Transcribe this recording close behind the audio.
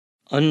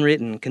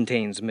Unwritten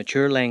contains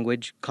mature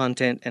language,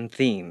 content, and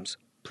themes.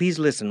 Please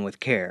listen with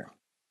care.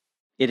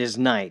 It is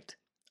night.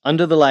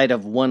 Under the light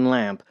of one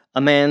lamp,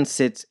 a man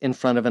sits in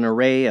front of an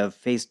array of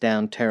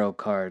face-down tarot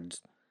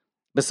cards.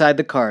 Beside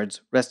the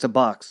cards rests a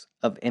box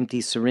of empty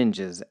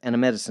syringes and a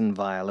medicine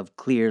vial of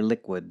clear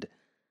liquid.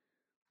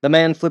 The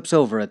man flips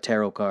over a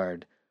tarot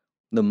card,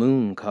 the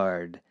moon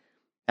card.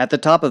 At the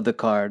top of the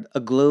card,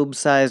 a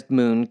globe-sized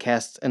moon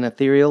casts an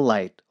ethereal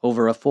light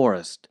over a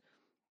forest.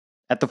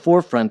 At the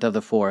forefront of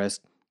the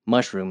forest,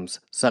 mushrooms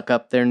suck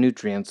up their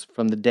nutrients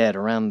from the dead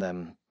around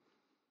them.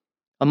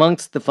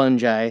 Amongst the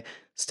fungi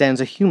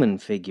stands a human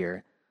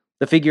figure.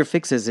 The figure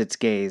fixes its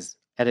gaze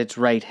at its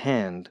right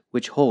hand,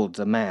 which holds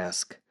a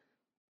mask.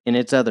 In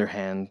its other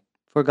hand,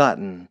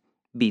 forgotten,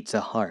 beats a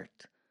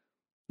heart.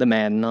 The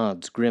man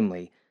nods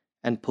grimly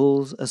and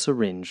pulls a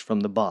syringe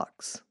from the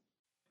box.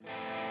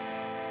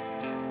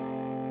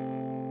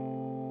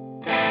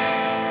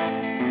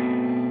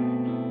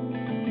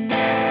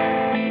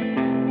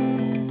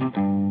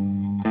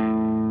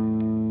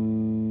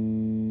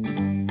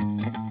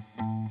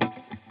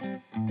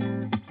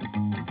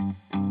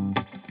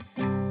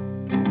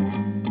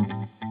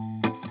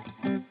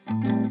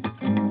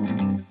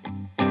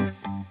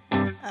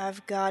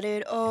 I've got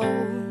it all.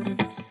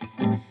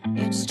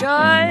 It's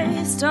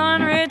just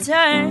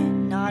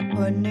unwritten, not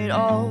putting it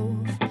off.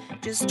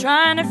 Just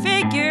trying to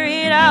figure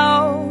it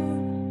out.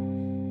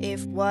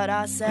 If what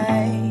I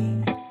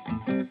say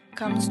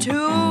comes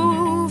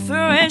to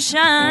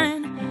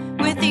fruition,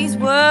 with these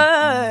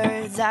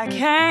words I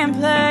can't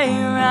play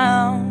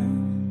around.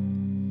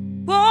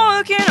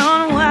 Walking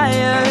on a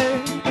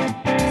wire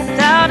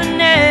without a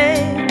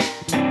net,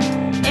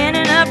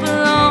 ending up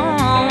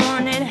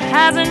alone. It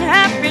hasn't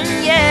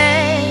happened yet.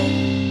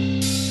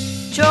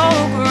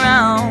 Joke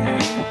around,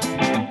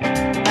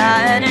 not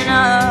adding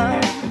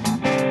up.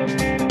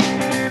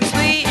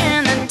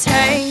 Sweeten the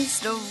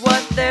taste of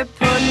what they're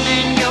putting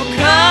in your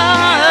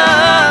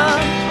cup.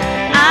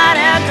 I'd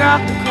have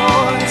dropped the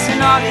course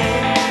in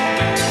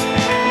August.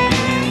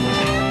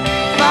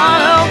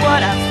 Follow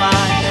what I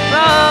find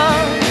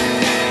rough,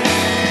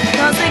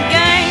 'cause the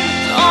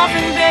game's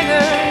often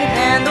bigger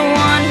than the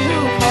one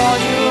who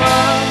called you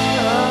up.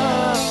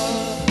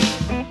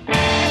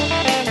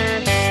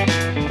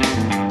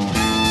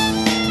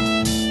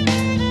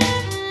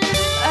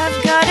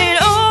 I've got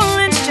it all,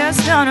 it's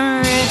just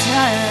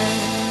unwritten.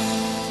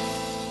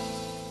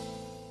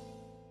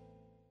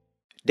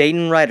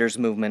 Dayton Writers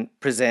Movement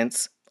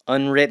presents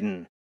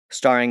Unwritten,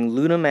 starring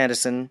Luna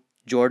Madison,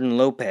 Jordan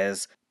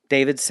Lopez,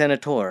 David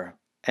Senator,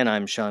 and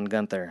I'm Sean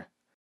Gunther.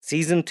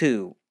 Season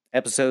 2,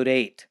 Episode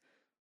 8,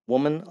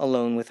 Woman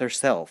Alone with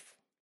Herself.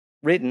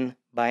 Written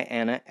by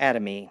Anna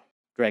Adamy,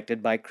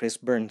 directed by Chris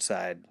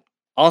Burnside.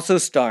 Also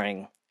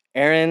starring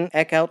Aaron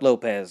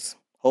Eckhout-Lopez,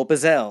 Hope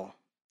Azell,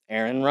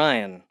 Aaron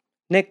Ryan,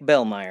 Nick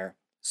Bellmeyer,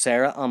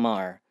 Sarah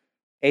Amar,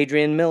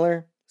 Adrian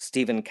Miller,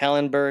 Stephen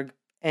Kallenberg,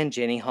 and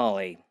Jenny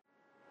Hawley.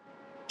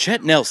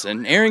 Chet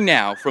Nelson, airing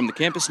now from the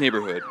campus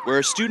neighborhood where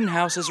a student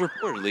house has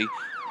reportedly,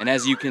 and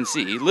as you can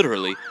see,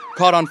 literally,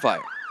 caught on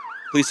fire.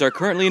 Police are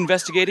currently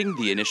investigating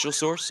the initial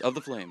source of the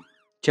flame.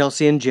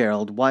 Chelsea and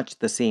Gerald watch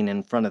the scene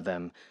in front of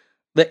them.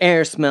 The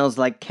air smells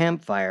like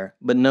campfire,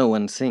 but no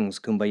one sings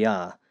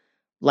Kumbaya.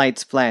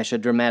 Lights flash a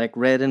dramatic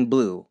red and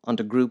blue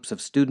onto groups of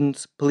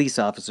students, police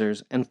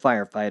officers, and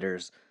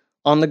firefighters.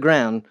 On the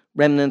ground,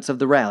 remnants of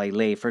the rally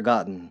lay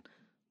forgotten.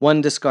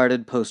 One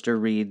discarded poster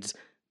reads,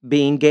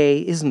 "Being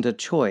gay isn't a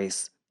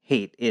choice,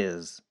 hate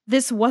is."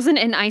 This wasn't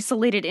an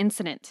isolated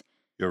incident.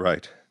 You're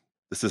right.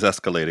 This is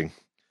escalating.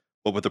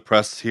 What with the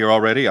press here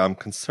already, I'm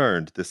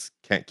concerned this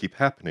can't keep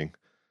happening.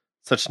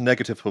 Such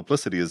negative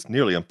publicity is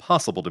nearly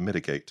impossible to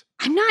mitigate.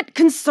 I'm not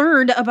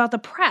concerned about the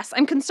press.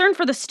 I'm concerned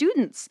for the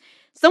students.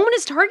 Someone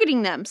is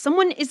targeting them.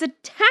 Someone is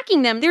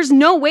attacking them. There's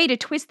no way to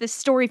twist this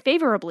story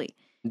favorably.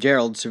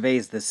 Gerald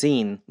surveys the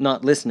scene,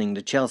 not listening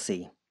to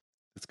Chelsea.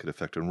 This could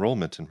affect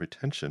enrollment and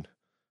retention.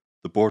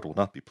 The board will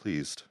not be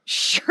pleased.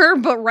 Sure,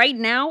 but right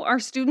now, our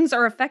students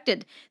are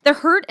affected. They're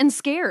hurt and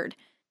scared.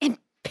 And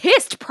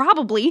pissed,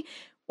 probably.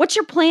 What's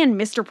your plan,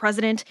 Mr.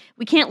 President?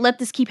 We can't let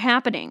this keep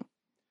happening.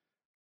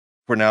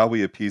 For now,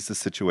 we appease the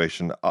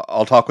situation.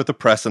 I'll talk with the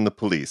press and the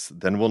police.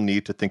 Then we'll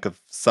need to think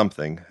of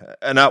something,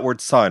 an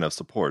outward sign of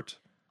support.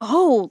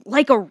 Oh,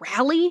 like a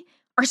rally?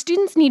 Our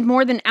students need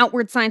more than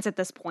outward signs at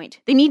this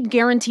point. They need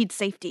guaranteed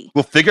safety.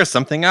 We'll figure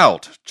something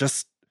out.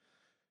 Just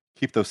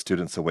keep those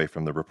students away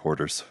from the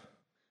reporters.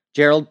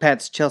 Gerald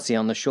pats Chelsea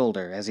on the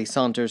shoulder as he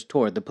saunters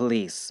toward the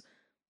police.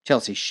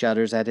 Chelsea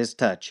shudders at his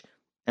touch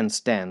and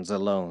stands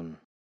alone.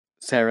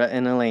 Sarah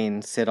and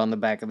Elaine sit on the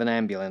back of an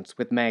ambulance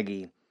with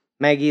Maggie.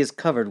 Maggie is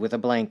covered with a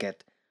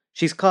blanket.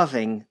 She's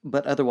coughing,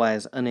 but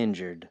otherwise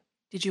uninjured.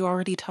 Did you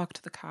already talk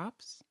to the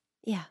cops?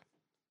 Yeah.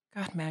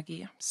 God,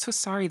 Maggie, I'm so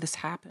sorry this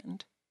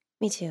happened.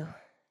 Me too.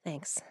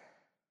 Thanks.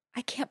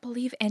 I can't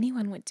believe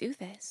anyone would do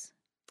this.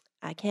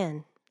 I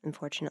can,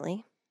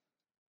 unfortunately.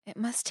 It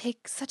must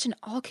take such an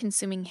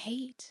all-consuming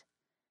hate.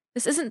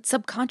 This isn't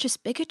subconscious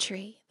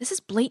bigotry. This is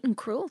blatant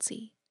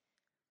cruelty.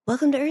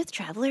 Welcome to Earth,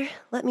 traveler.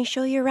 Let me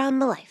show you around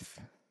my life.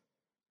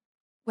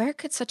 Where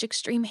could such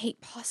extreme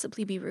hate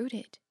possibly be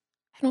rooted?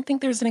 I don't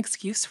think there's an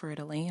excuse for it,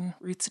 Elaine.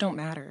 Roots don't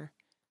matter.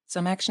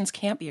 Some actions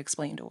can't be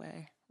explained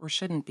away, or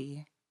shouldn't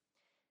be.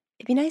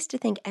 It'd be nice to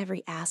think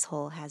every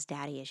asshole has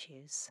daddy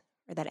issues,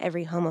 or that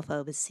every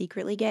homophobe is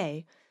secretly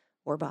gay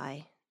or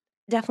bi,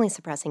 definitely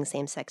suppressing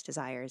same sex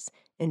desires,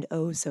 and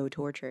oh so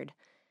tortured.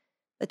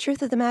 The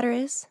truth of the matter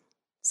is,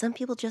 some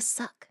people just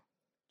suck.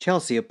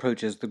 Chelsea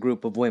approaches the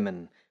group of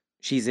women.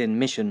 She's in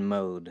mission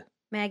mode.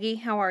 Maggie,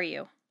 how are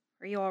you?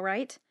 Are you all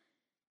right?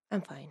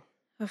 I'm fine.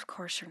 Of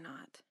course you're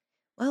not.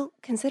 Well,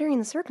 considering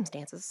the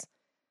circumstances.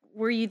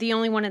 Were you the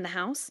only one in the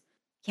house?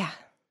 Yeah.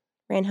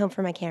 Ran home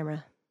for my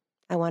camera.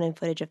 I wanted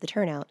footage of the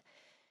turnout.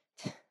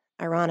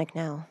 Ironic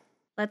now.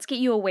 Let's get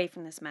you away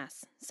from this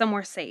mess.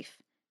 Somewhere safe.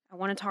 I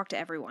want to talk to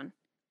everyone.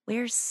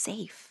 Where's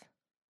safe?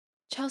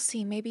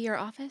 Chelsea, maybe your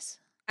office?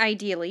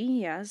 Ideally,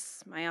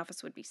 yes, my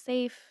office would be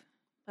safe,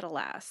 but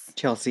alas.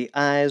 Chelsea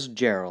eyes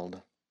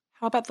Gerald.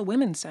 How about the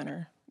Women's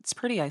Center? It's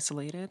pretty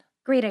isolated.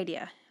 Great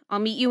idea. I'll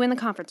meet you in the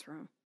conference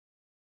room.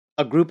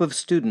 A group of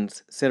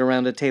students sit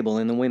around a table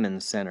in the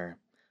women's center.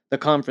 The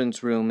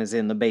conference room is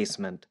in the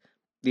basement.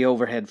 The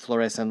overhead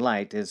fluorescent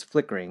light is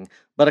flickering,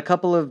 but a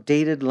couple of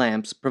dated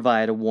lamps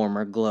provide a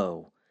warmer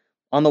glow.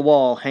 On the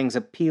wall hangs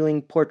a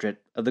peeling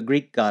portrait of the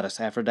Greek goddess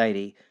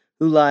Aphrodite,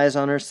 who lies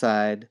on her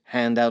side,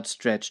 hand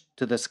outstretched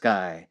to the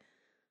sky.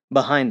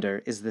 Behind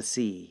her is the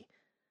sea.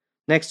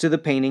 Next to the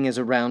painting is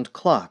a round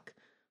clock.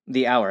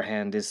 The hour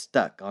hand is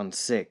stuck on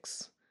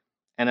 6.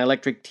 An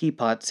electric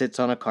teapot sits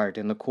on a cart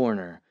in the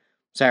corner.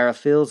 Sarah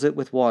fills it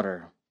with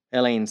water.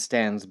 Elaine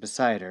stands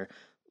beside her,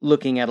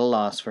 looking at a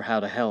loss for how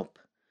to help.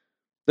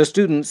 The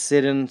students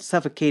sit in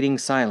suffocating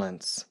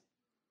silence.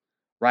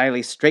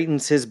 Riley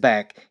straightens his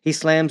back. He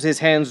slams his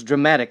hands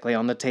dramatically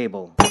on the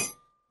table.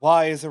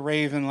 Why is a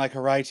raven like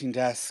a writing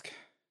desk?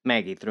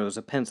 Maggie throws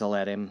a pencil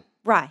at him.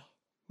 Rye.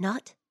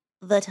 Not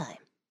the time.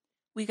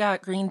 We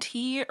got green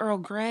tea, Earl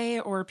Grey,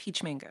 or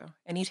peach mango.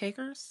 Any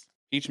takers?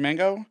 Peach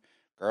mango?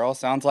 Girl,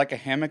 sounds like a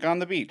hammock on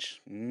the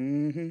beach.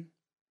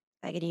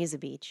 I could use a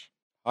beach.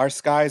 Our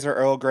skies are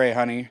Earl Grey,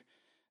 honey.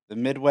 The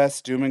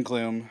Midwest doom and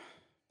gloom.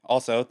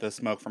 Also, the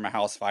smoke from a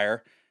house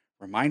fire.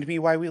 Remind me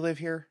why we live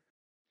here?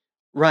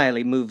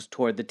 Riley moves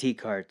toward the tea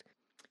cart.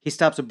 He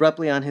stops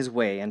abruptly on his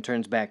way and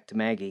turns back to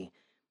Maggie.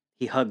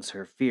 He hugs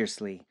her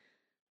fiercely.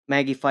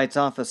 Maggie fights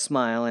off a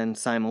smile and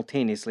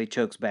simultaneously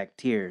chokes back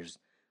tears.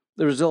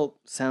 The result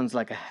sounds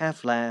like a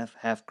half laugh,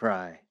 half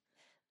cry.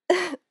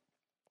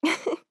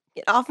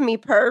 Get off me,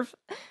 perv.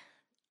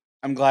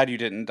 I'm glad you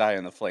didn't die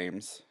in the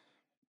flames.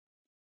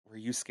 Were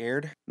you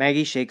scared?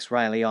 Maggie shakes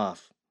Riley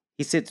off.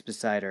 He sits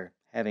beside her,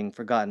 having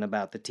forgotten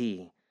about the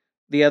tea.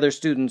 The other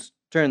students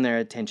turn their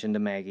attention to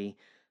Maggie.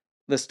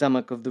 The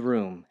stomach of the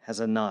room has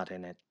a knot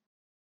in it.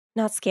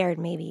 Not scared,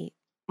 maybe.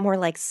 More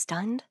like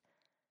stunned?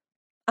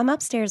 I'm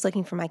upstairs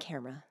looking for my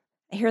camera.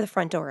 I hear the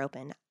front door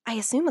open. I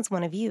assume it's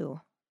one of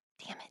you.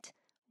 Damn it.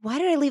 Why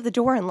did I leave the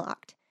door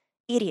unlocked?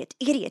 Idiot,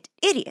 idiot,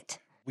 idiot.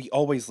 We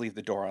always leave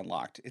the door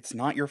unlocked. It's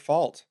not your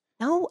fault.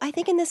 No, I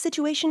think in this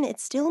situation,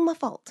 it's still my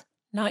fault.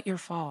 Not your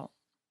fault.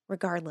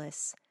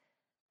 Regardless.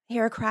 I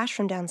hear a crash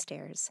from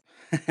downstairs.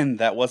 And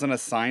that wasn't a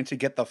sign to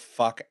get the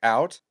fuck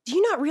out? Do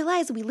you not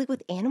realize we live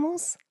with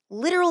animals?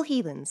 Literal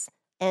heathens.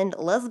 And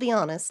let's be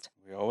honest,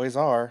 We always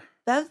are.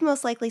 Bev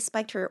most likely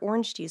spiked her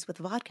orange juice with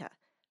vodka.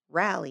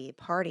 Rally,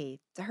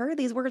 party. To her,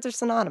 these words are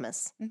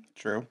synonymous.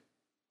 True.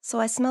 So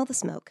I smell the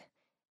smoke.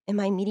 And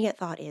my immediate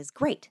thought is,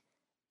 great.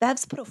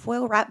 Bev's put a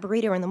foil wrap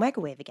burrito in the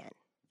microwave again.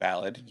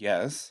 Valid,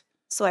 yes.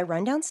 So I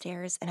run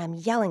downstairs and I'm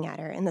yelling at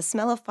her, and the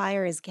smell of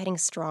fire is getting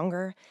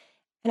stronger.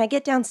 And I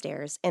get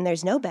downstairs, and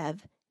there's no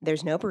Bev,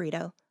 there's no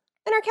burrito,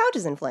 and our couch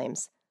is in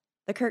flames.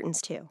 The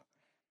curtains, too.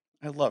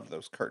 I love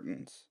those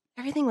curtains.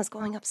 Everything was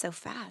going up so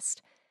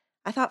fast.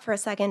 I thought for a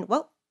second,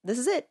 well, this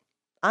is it.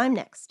 I'm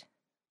next.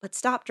 But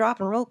stop, drop,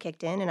 and roll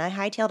kicked in, and I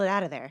hightailed it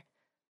out of there.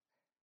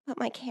 But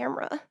my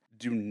camera.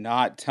 Do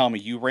not tell me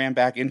you ran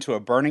back into a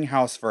burning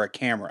house for a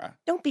camera.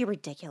 Don't be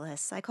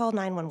ridiculous. I called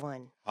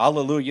 911.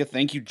 Hallelujah,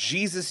 thank you,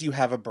 Jesus, you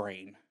have a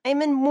brain.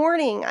 I'm in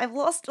mourning. I've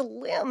lost a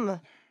limb.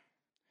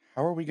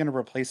 How are we going to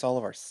replace all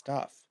of our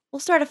stuff? We'll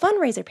start a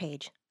fundraiser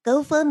page.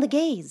 Go fund the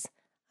gays.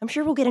 I'm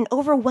sure we'll get an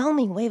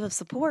overwhelming wave of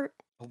support.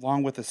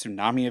 Along with a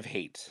tsunami of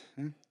hate.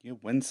 You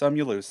win some,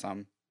 you lose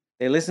some.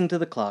 They listen to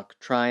the clock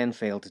try and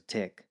fail to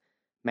tick.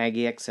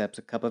 Maggie accepts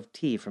a cup of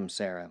tea from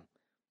Sarah.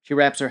 She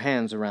wraps her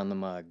hands around the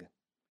mug.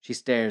 She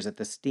stares at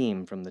the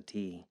steam from the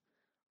tea.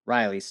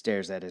 Riley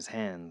stares at his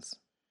hands.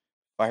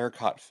 Fire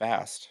caught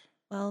fast.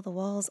 Well, the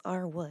walls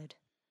are wood.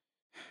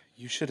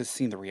 You should have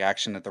seen the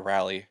reaction at the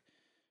rally.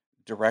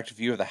 Direct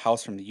view of the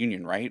house from the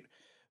Union, right?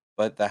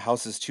 But the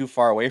house is too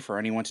far away for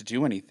anyone to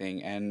do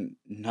anything, and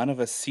none of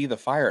us see the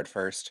fire at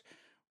first.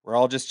 We're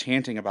all just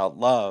chanting about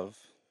love.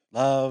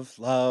 Love,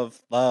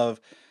 love,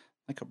 love.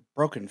 Like a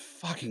broken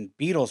fucking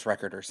Beatles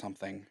record or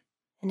something.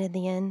 And in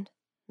the end,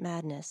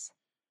 madness.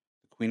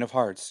 The Queen of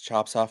Hearts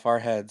chops off our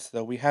heads,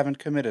 though we haven't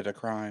committed a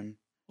crime.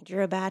 You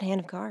drew a bad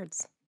hand of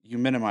cards. You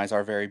minimize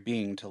our very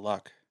being to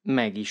luck.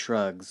 Maggie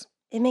shrugs.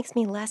 It makes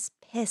me less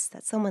pissed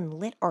that someone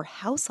lit our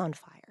house on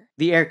fire.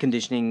 The air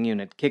conditioning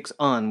unit kicks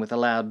on with a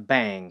loud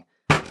bang.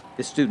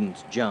 The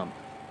students jump.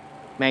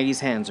 Maggie's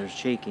hands are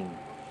shaking.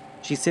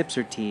 She sips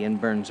her tea and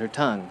burns her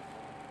tongue.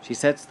 She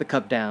sets the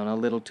cup down a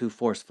little too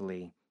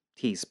forcefully.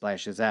 Tea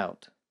splashes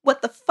out.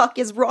 What the fuck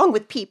is wrong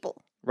with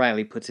people?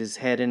 Riley puts his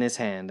head in his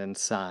hand and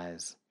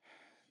sighs.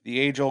 The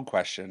age-old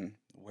question,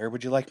 where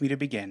would you like me to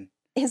begin?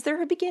 Is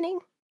there a beginning?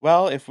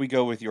 Well, if we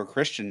go with your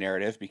Christian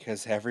narrative,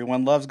 because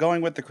everyone loves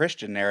going with the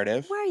Christian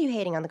narrative. Why are you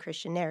hating on the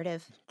Christian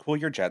narrative? Cool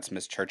your jets,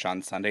 Miss Church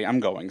on Sunday. I'm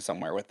going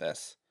somewhere with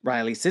this.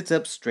 Riley sits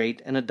up straight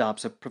and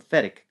adopts a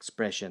prophetic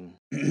expression.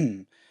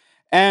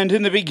 And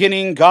in the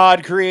beginning,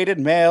 God created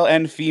male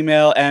and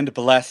female and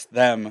blessed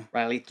them.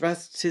 Riley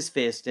thrusts his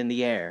fist in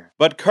the air.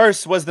 But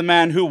curse was the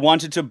man who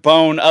wanted to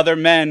bone other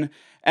men,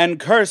 and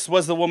curse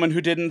was the woman who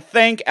didn't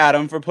thank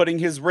Adam for putting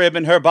his rib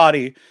in her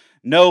body.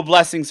 No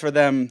blessings for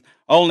them,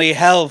 only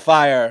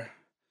hellfire.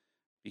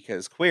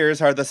 Because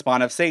queers are the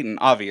spawn of Satan,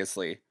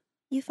 obviously.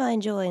 You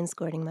find joy in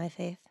scorning my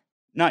faith.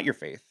 Not your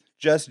faith,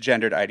 just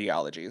gendered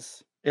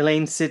ideologies.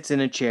 Elaine sits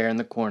in a chair in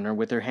the corner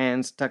with her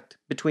hands tucked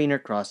between her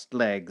crossed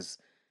legs.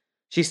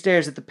 She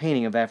stares at the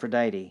painting of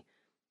Aphrodite.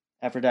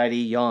 Aphrodite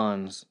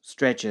yawns,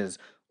 stretches,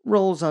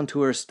 rolls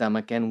onto her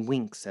stomach, and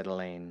winks at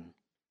Elaine.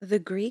 The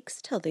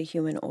Greeks tell the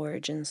human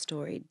origin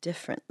story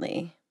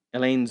differently.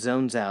 Elaine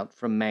zones out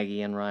from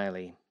Maggie and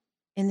Riley.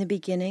 In the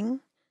beginning,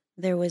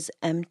 there was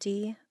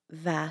empty,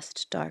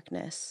 vast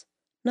darkness.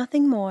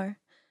 Nothing more,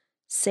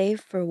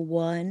 save for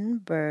one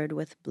bird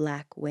with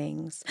black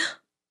wings.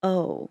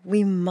 Oh,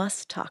 we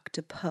must talk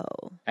to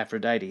Poe.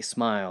 Aphrodite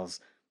smiles.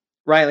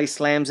 Riley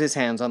slams his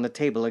hands on the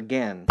table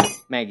again.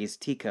 Maggie's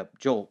teacup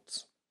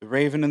jolts. The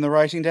raven in the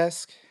writing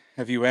desk?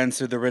 Have you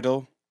answered the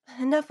riddle?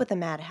 Enough with the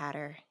Mad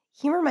Hatter.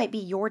 Humor might be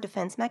your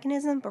defense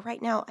mechanism, but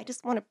right now I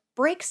just want to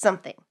break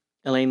something.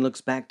 Elaine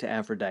looks back to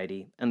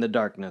Aphrodite and the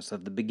darkness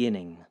of the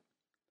beginning.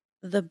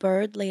 The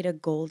bird laid a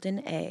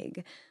golden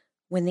egg.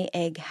 When the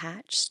egg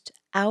hatched,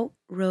 out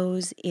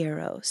rose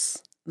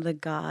Eros, the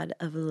god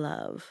of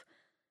love.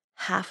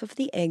 Half of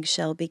the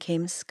eggshell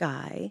became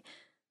sky,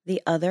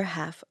 the other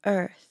half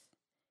earth.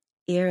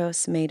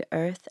 Eros made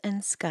earth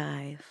and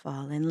sky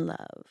fall in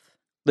love.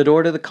 The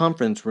door to the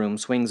conference room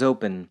swings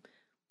open.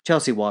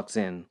 Chelsea walks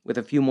in, with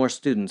a few more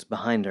students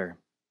behind her.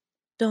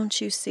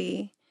 Don't you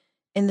see?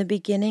 In the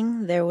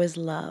beginning there was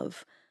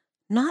love.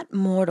 Not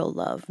mortal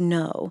love,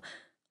 no.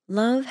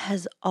 Love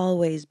has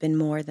always been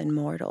more than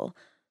mortal.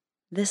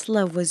 This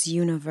love was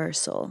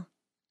universal,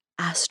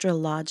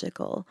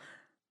 astrological,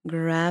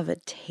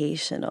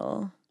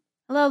 gravitational.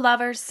 Hello,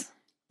 lovers.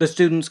 The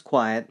students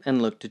quiet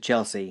and look to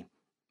Chelsea.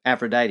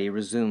 Aphrodite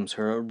resumes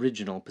her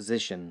original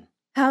position.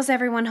 How's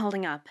everyone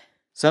holding up?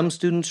 Some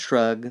students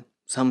shrug,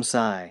 some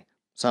sigh,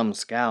 some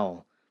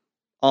scowl.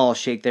 All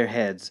shake their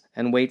heads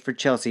and wait for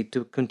Chelsea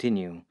to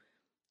continue.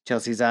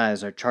 Chelsea's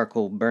eyes are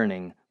charcoal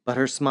burning, but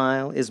her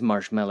smile is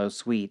marshmallow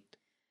sweet.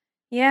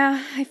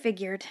 Yeah, I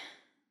figured.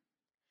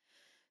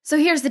 So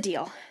here's the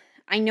deal.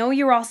 I know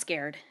you're all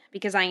scared,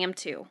 because I am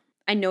too.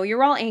 I know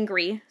you're all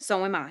angry,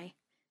 so am I.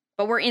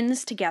 But we're in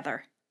this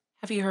together.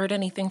 Have you heard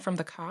anything from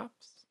the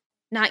cops?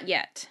 Not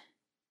yet.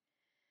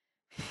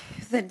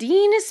 The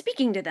dean is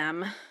speaking to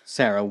them.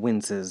 Sarah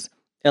winces.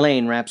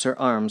 Elaine wraps her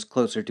arms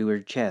closer to her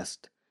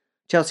chest.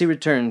 Chelsea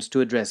returns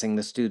to addressing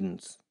the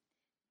students.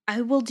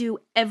 I will do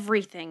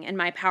everything in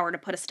my power to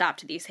put a stop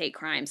to these hate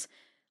crimes.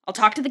 I'll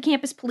talk to the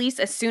campus police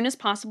as soon as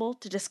possible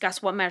to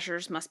discuss what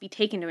measures must be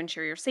taken to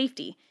ensure your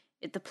safety.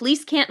 If the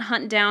police can't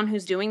hunt down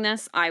who's doing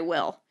this, I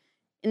will.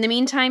 In the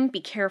meantime,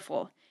 be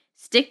careful.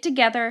 Stick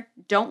together.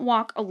 Don't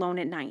walk alone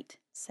at night.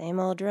 Same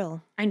old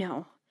drill. I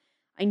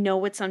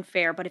know it's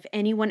unfair, but if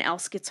anyone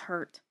else gets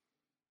hurt,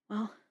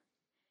 well,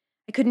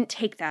 I couldn't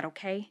take that,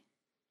 okay?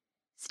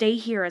 Stay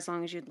here as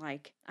long as you'd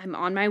like. I'm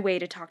on my way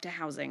to talk to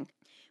housing.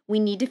 We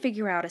need to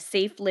figure out a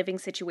safe living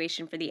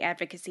situation for the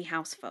Advocacy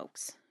House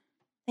folks.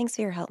 Thanks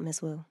for your help,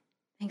 Miss Wu.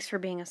 Thanks for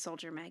being a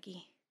soldier,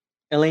 Maggie.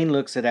 Elaine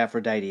looks at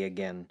Aphrodite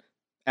again.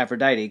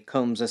 Aphrodite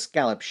combs a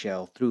scallop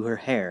shell through her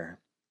hair.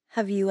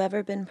 Have you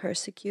ever been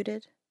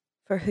persecuted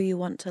for who you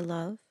want to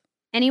love?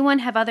 Anyone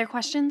have other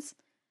questions?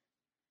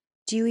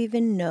 Do you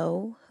even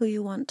know who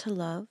you want to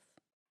love?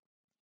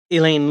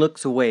 Elaine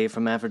looks away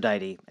from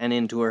Aphrodite and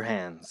into her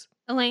hands.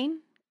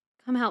 Elaine,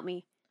 come help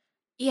me.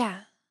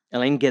 Yeah.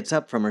 Elaine gets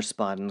up from her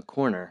spot in the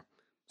corner.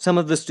 Some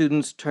of the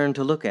students turn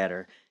to look at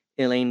her.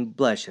 Elaine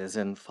blushes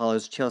and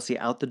follows Chelsea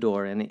out the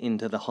door and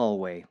into the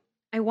hallway.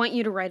 I want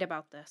you to write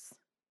about this.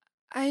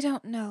 I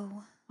don't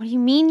know. What do you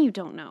mean you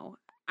don't know?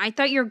 I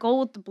thought your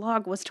goal with the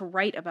blog was to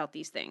write about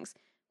these things.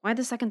 Why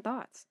the second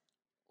thoughts?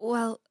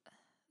 Well,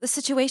 the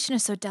situation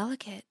is so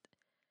delicate.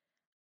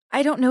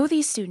 I don't know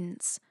these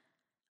students.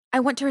 I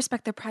want to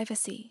respect their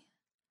privacy.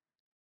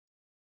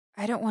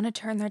 I don't want to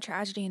turn their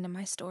tragedy into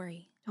my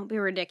story. Don't be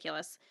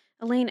ridiculous.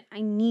 Elaine,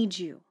 I need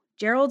you.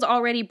 Gerald's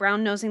already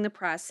brown-nosing the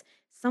press.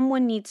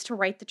 Someone needs to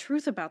write the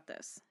truth about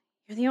this.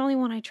 You're the only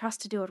one I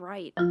trust to do it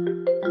right.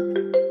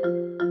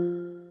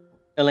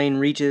 Elaine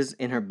reaches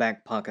in her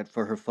back pocket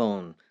for her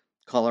phone.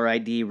 Caller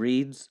ID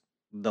reads,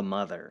 the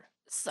mother.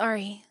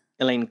 Sorry.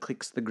 Elaine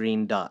clicks the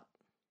green dot.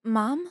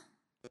 Mom?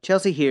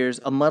 Chelsea hears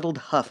a muddled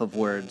huff of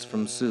words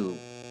from Sue.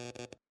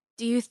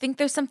 Do you think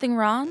there's something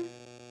wrong?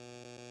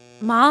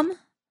 Mom?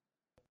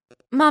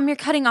 Mom, you're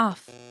cutting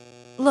off.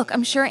 Look,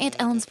 I'm sure Aunt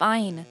Ellen's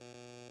fine.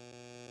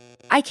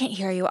 I can't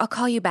hear you. I'll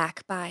call you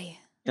back. Bye.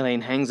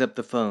 Elaine hangs up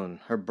the phone.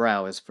 Her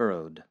brow is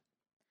furrowed.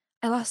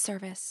 I lost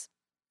service.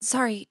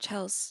 Sorry,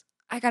 Chels.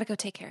 I gotta go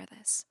take care of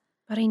this.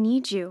 But I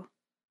need you.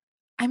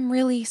 I'm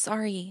really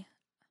sorry.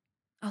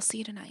 I'll see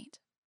you tonight.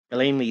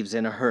 Elaine leaves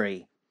in a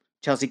hurry.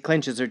 Chelsea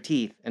clenches her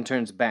teeth and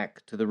turns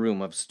back to the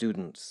room of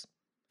students.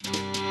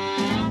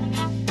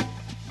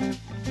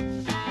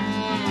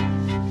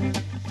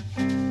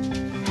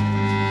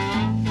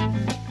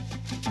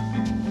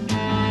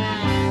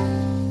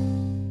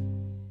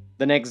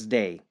 The next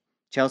day,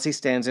 Chelsea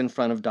stands in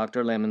front of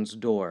Dr. Lemon's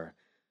door.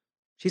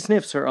 She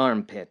sniffs her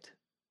armpit.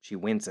 She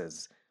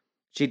winces.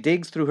 She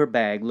digs through her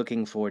bag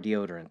looking for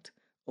deodorant,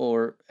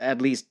 or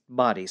at least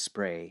body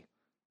spray.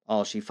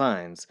 All she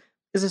finds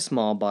is a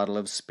small bottle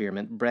of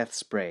spearmint breath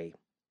spray.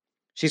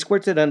 She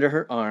squirts it under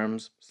her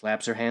arms,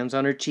 slaps her hands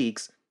on her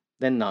cheeks,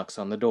 then knocks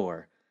on the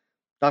door.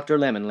 Dr.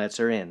 Lemon lets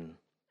her in.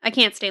 I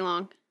can't stay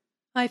long.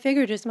 I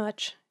figured as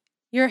much.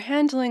 You're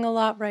handling a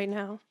lot right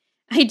now.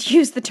 I'd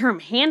use the term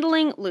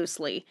handling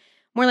loosely.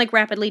 More like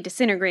rapidly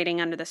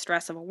disintegrating under the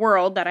stress of a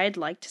world that I'd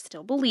like to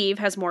still believe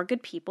has more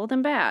good people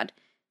than bad.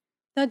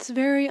 That's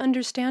very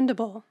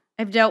understandable.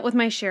 I've dealt with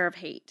my share of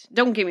hate.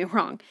 Don't get me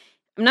wrong.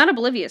 I'm not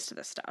oblivious to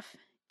this stuff.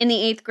 In the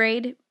 8th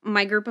grade,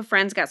 my group of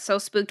friends got so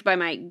spooked by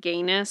my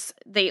gayness,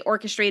 they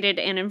orchestrated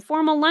an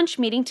informal lunch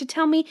meeting to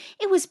tell me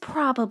it was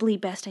probably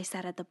best I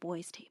sat at the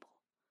boys' table.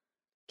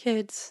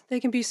 Kids,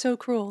 they can be so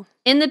cruel.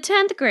 In the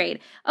 10th grade,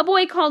 a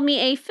boy called me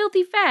a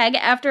filthy fag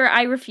after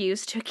I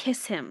refused to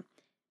kiss him.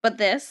 But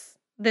this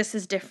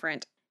is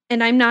different,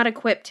 and I'm not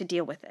equipped to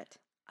deal with it.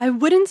 I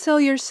wouldn't sell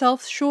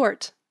yourself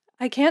short.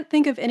 I can't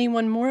think of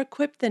anyone more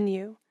equipped than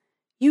you.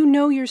 You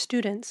know your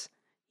students.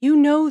 You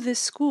know this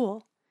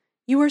school.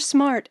 You are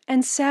smart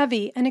and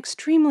savvy and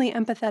extremely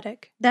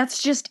empathetic.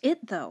 That's just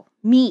it, though.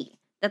 Me.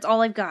 That's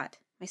all I've got.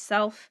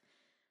 Myself.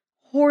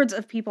 Hordes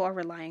of people are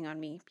relying on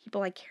me,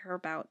 people I care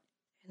about,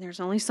 and there's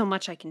only so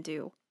much I can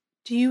do.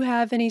 Do you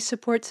have any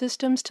support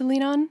systems to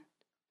lean on?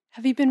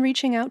 Have you been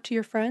reaching out to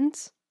your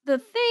friends? The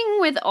thing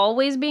with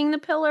always being the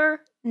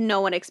pillar,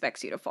 no one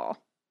expects you to fall.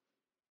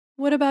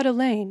 What about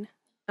Elaine?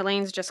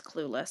 Elaine's just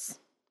clueless.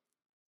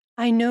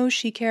 I know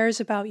she cares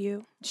about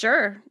you.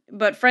 Sure,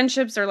 but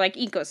friendships are like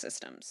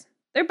ecosystems.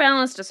 They're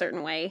balanced a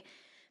certain way.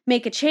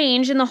 Make a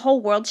change and the whole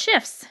world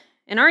shifts.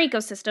 In our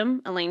ecosystem,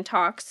 Elaine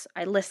talks,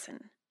 I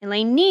listen.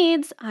 Elaine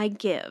needs, I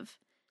give.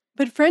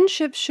 But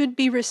friendships should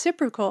be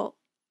reciprocal.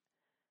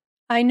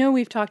 I know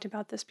we've talked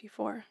about this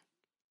before.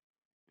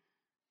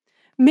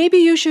 Maybe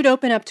you should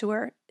open up to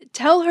her.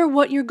 Tell her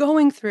what you're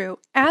going through.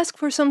 Ask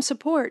for some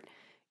support.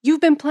 You've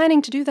been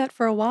planning to do that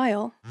for a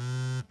while.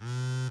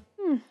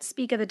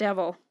 Speak of the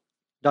devil.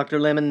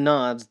 Dr. Lemon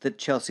nods that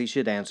Chelsea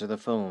should answer the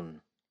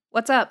phone.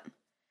 What's up?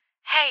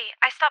 Hey,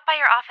 I stopped by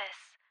your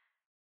office.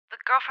 The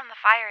girl from the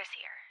fire is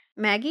here.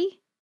 Maggie?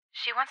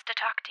 She wants to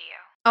talk to you.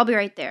 I'll be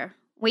right there.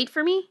 Wait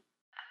for me?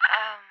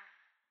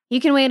 You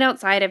can wait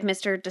outside if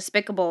Mr.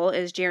 Despicable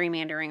is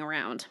gerrymandering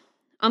around.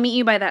 I'll meet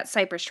you by that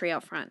cypress tree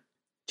out front.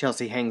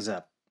 Chelsea hangs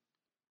up.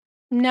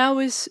 Now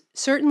is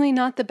certainly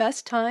not the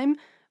best time,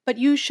 but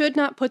you should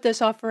not put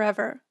this off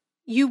forever.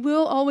 You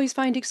will always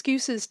find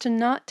excuses to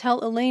not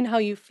tell Elaine how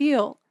you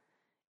feel.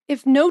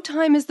 If no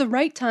time is the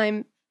right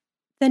time,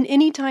 then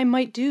any time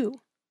might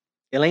do.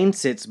 Elaine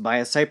sits by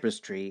a cypress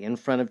tree in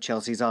front of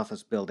Chelsea's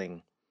office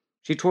building.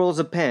 She twirls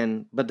a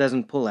pen, but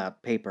doesn't pull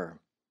out paper.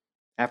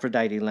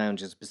 Aphrodite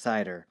lounges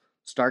beside her,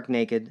 stark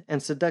naked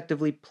and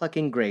seductively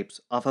plucking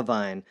grapes off a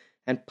vine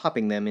and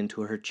popping them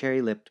into her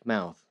cherry-lipped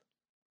mouth.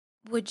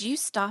 Would you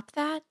stop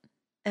that?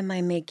 Am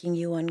I making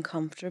you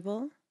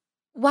uncomfortable?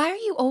 Why are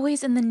you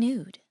always in the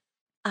nude?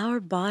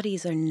 Our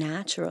bodies are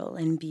natural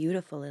and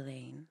beautiful,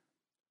 Elaine.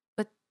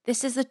 But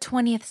this is the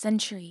 20th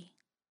century,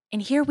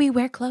 and here we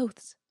wear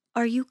clothes.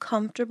 Are you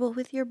comfortable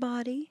with your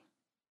body?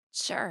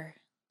 Sure.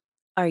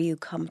 Are you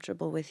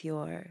comfortable with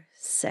your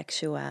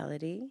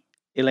sexuality?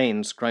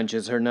 Elaine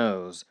scrunches her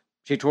nose.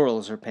 She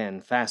twirls her pen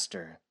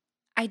faster.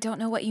 I don't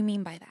know what you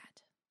mean by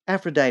that.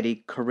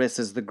 Aphrodite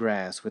caresses the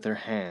grass with her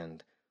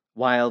hand.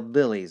 Wild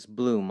lilies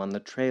bloom on the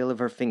trail of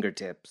her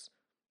fingertips.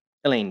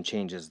 Elaine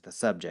changes the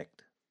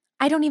subject.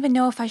 I don't even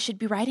know if I should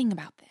be writing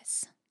about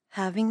this.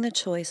 Having the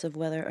choice of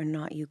whether or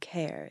not you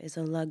care is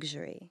a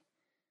luxury.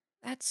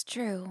 That's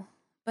true,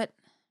 but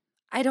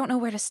I don't know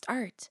where to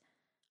start.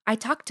 I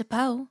talked to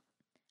Poe.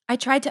 I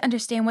tried to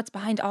understand what's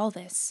behind all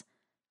this.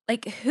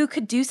 Like, who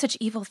could do such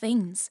evil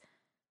things?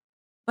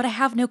 But I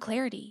have no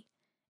clarity.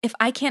 If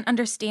I can't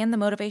understand the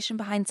motivation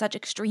behind such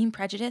extreme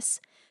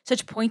prejudice,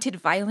 such pointed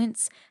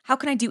violence, how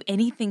can I do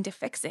anything to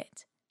fix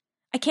it?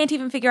 I can't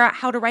even figure out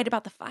how to write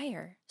about the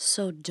fire.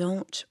 So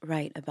don't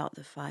write about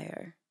the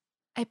fire.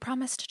 I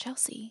promised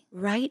Chelsea.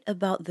 Write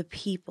about the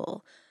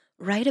people.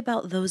 Write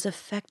about those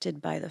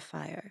affected by the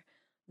fire.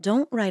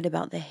 Don't write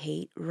about the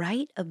hate,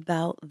 write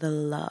about the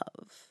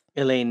love.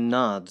 Elaine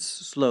nods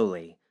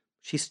slowly.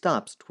 She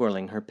stops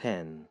twirling her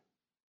pen.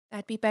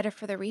 That'd be better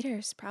for the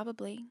readers,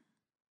 probably.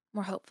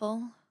 More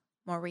hopeful,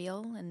 more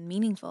real, and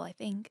meaningful, I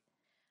think.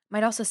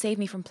 Might also save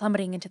me from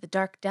plummeting into the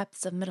dark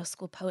depths of middle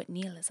school poet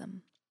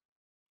nihilism.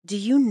 Do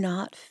you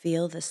not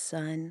feel the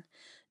sun?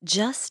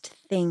 Just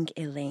think,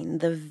 Elaine,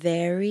 the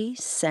very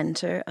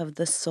center of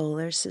the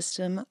solar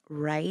system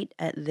right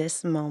at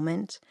this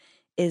moment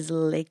is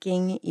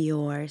licking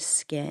your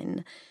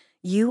skin.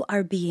 You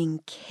are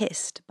being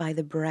kissed by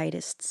the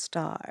brightest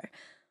star.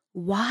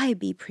 Why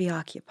be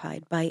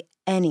preoccupied by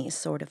any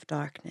sort of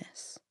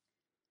darkness?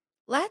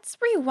 Let's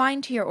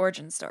rewind to your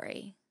origin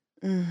story.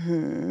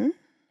 Mm-hmm.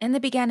 In the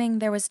beginning,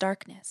 there was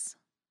darkness.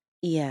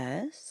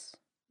 Yes.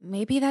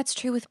 Maybe that's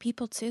true with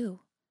people, too.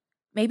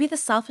 Maybe the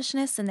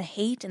selfishness and the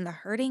hate and the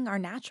hurting are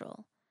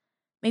natural.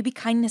 Maybe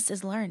kindness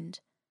is learned,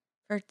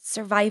 for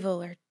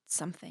survival or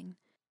something,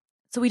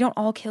 so we don't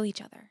all kill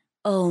each other.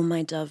 Oh,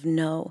 my dove,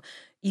 no.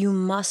 You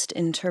must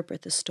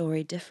interpret the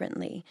story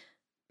differently.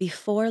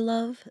 Before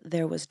love,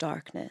 there was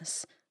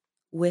darkness.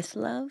 With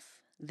love,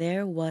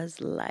 there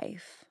was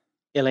life.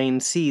 Elaine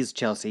sees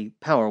Chelsea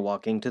power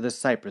walking to the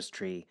cypress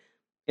tree.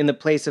 In the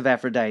place of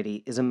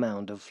Aphrodite is a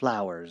mound of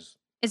flowers.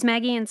 Is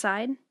Maggie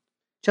inside?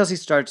 Chelsea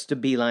starts to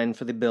beeline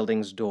for the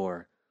building's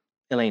door.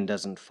 Elaine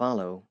doesn't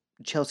follow.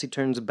 Chelsea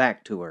turns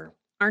back to her.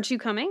 Aren't you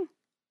coming?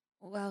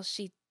 Well,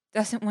 she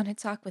doesn't want to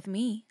talk with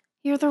me.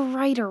 You're the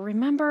writer,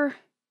 remember?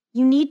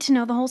 You need to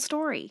know the whole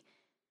story.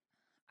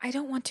 I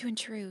don't want to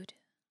intrude.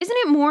 Isn't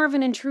it more of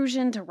an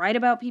intrusion to write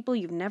about people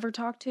you've never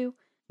talked to?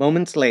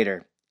 Moments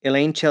later,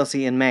 Elaine,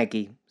 Chelsea, and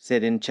Maggie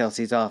sit in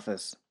Chelsea's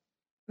office.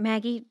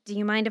 Maggie, do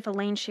you mind if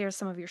Elaine shares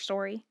some of your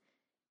story?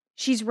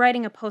 She's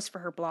writing a post for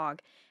her blog.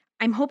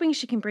 I'm hoping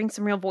she can bring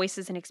some real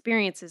voices and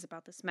experiences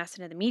about this mess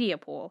into the media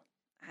pool.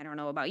 I don't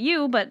know about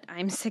you, but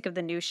I'm sick of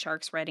the news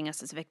sharks writing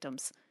us as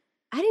victims.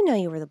 I didn't know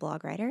you were the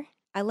blog writer.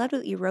 I loved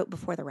what you wrote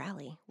before the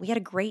rally. We had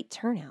a great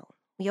turnout.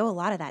 We owe a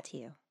lot of that to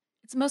you.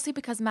 It's mostly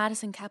because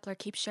Madison Kepler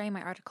keeps sharing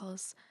my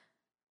articles,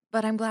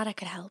 but I'm glad I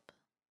could help.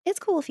 It's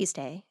cool if you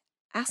stay.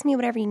 Ask me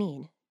whatever you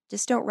need.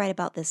 Just don't write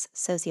about this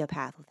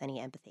sociopath with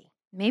any empathy.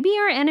 Maybe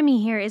our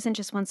enemy here isn't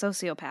just one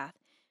sociopath.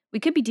 We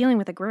could be dealing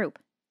with a group.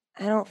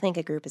 I don't think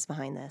a group is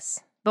behind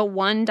this. But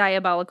one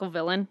diabolical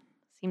villain?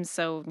 Seems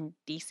so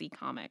DC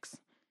Comics.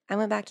 I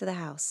went back to the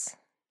house.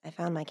 I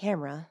found my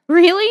camera.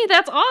 Really?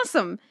 That's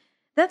awesome!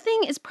 That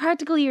thing is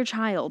practically your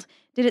child.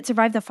 Did it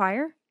survive the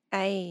fire?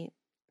 I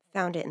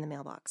found it in the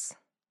mailbox.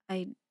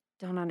 I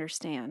don't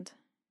understand.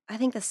 I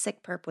think the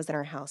sick perp was in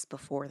our house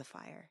before the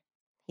fire.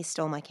 He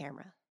stole my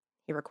camera.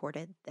 He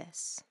recorded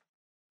this.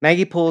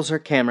 Maggie pulls her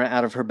camera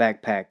out of her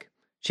backpack.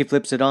 She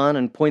flips it on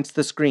and points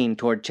the screen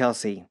toward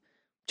Chelsea.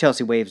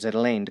 Chelsea waves at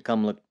Elaine to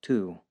come look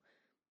too.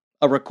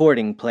 A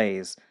recording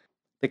plays.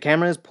 The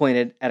camera is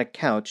pointed at a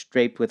couch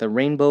draped with a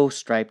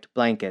rainbow-striped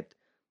blanket.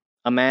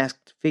 A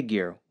masked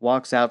figure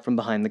walks out from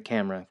behind the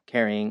camera,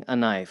 carrying a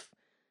knife.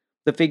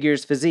 The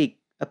figure's physique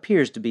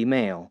appears to be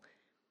male.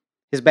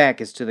 His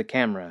back is to the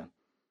camera.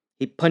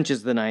 He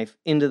punches the knife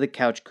into the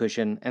couch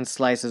cushion and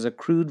slices a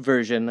crude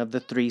version of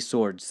the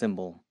three-sword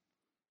symbol.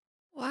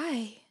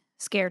 Why?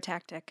 Scare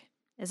tactic.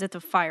 As if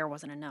the fire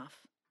wasn't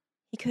enough.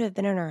 He could have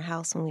been in our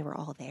house when we were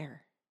all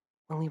there.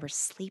 When we were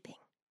sleeping.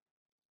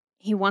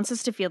 He wants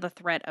us to feel the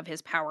threat of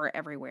his power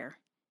everywhere,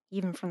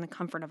 even from the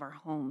comfort of our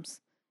homes.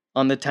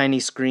 On the tiny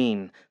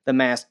screen, the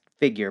masked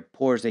figure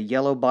pours a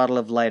yellow bottle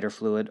of lighter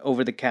fluid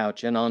over the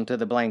couch and onto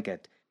the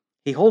blanket.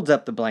 He holds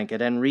up the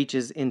blanket and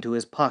reaches into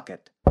his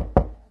pocket.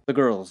 The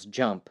girls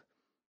jump.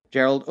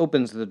 Gerald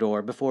opens the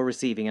door before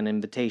receiving an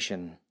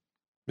invitation.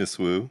 Miss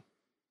Wu?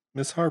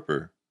 Miss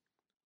Harper?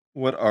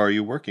 What are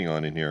you working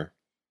on in here?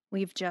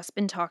 We've just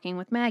been talking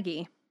with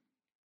Maggie.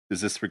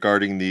 Is this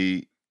regarding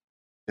the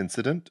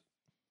incident?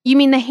 You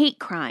mean the hate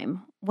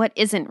crime? What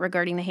isn't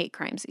regarding the hate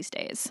crimes these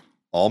days?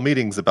 All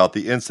meetings about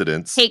the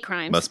incidents Hate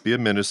crimes. must be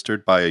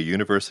administered by a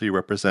university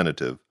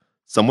representative,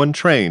 someone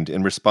trained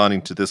in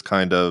responding to this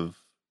kind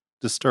of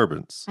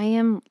disturbance. I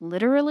am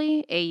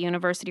literally a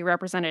university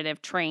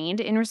representative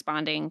trained in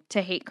responding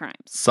to hate crimes.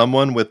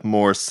 Someone with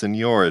more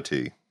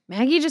seniority.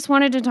 Maggie just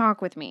wanted to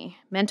talk with me,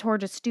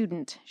 mentored a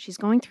student. She's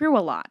going through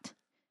a lot.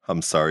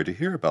 I'm sorry to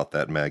hear about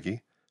that,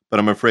 Maggie, but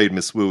I'm afraid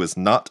Miss Wu is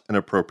not an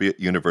appropriate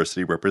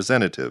university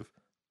representative.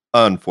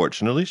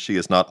 Unfortunately, she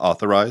is not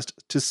authorized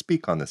to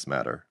speak on this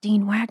matter.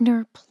 Dean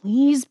Wagner,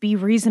 please be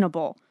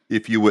reasonable.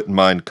 If you wouldn't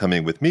mind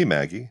coming with me,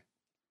 Maggie,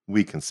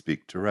 we can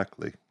speak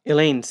directly.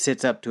 Elaine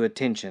sits up to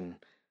attention.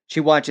 She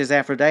watches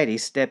Aphrodite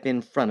step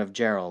in front of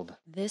Gerald.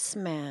 This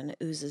man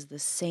oozes the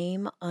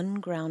same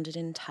ungrounded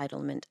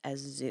entitlement as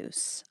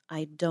Zeus.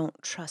 I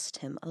don't trust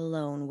him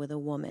alone with a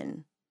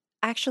woman.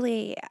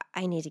 Actually,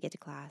 I need to get to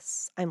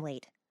class. I'm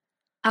late.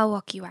 I'll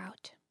walk you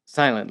out.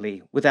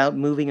 Silently, without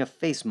moving a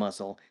face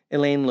muscle,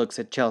 Elaine looks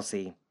at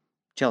Chelsea.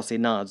 Chelsea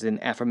nods in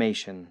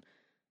affirmation.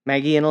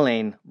 Maggie and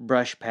Elaine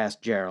brush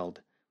past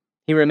Gerald.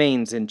 He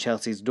remains in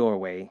Chelsea's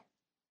doorway.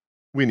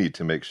 We need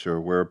to make sure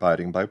we're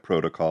abiding by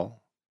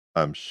protocol.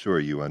 I'm sure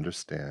you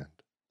understand.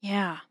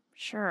 Yeah,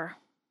 sure.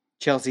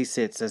 Chelsea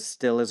sits as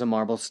still as a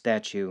marble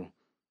statue.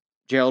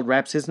 Gerald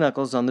raps his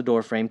knuckles on the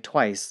doorframe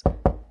twice,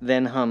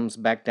 then hums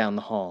back down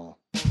the hall.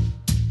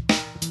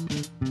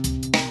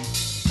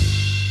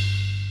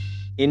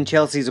 In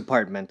Chelsea's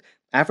apartment,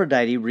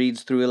 Aphrodite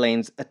reads through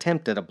Elaine's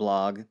attempt at a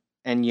blog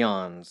and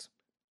yawns.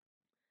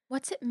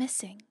 What's it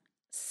missing?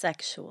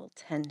 Sexual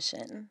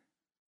tension.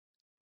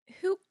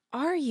 Who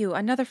are you?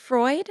 Another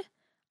Freud?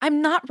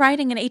 I'm not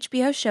writing an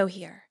HBO show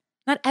here.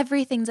 Not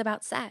everything's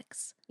about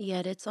sex.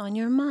 Yet it's on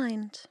your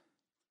mind.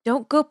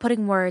 Don't go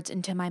putting words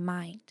into my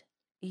mind.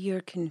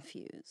 You're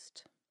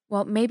confused.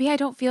 Well, maybe I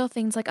don't feel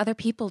things like other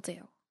people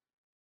do.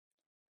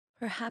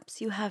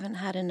 Perhaps you haven't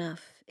had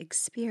enough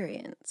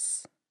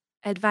experience.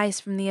 Advice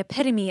from the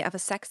epitome of a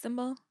sex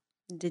symbol?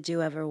 Did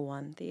you ever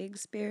want the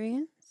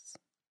experience?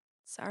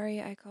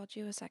 Sorry I called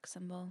you a sex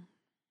symbol.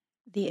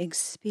 The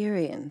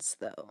experience,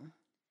 though.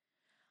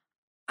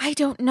 I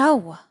don't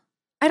know.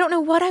 I don't know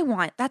what I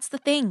want. That's the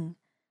thing.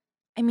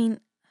 I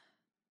mean,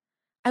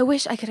 I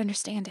wish I could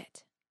understand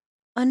it.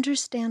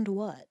 Understand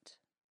what?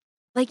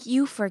 Like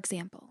you, for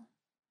example.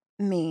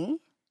 Me?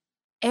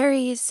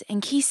 Ares,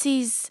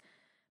 Anchises,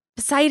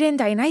 Poseidon,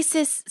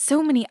 Dionysus,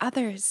 so many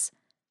others.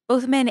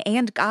 Both men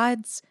and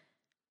gods.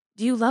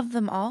 Do you love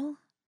them all?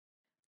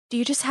 Do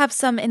you just have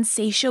some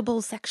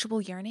insatiable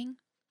sexual yearning?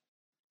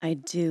 I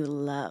do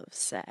love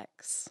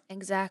sex.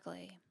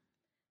 Exactly.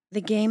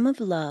 The game of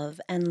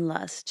love and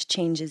lust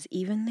changes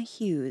even the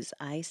hues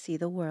I see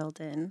the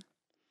world in.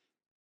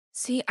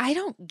 See, I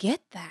don't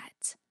get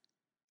that.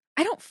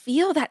 I don't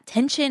feel that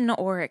tension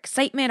or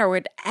excitement or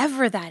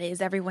whatever that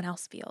is everyone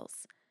else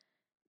feels.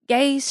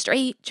 Gay,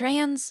 straight,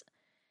 trans.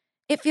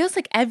 It feels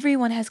like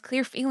everyone has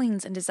clear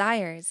feelings and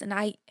desires, and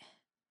I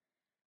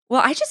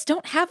just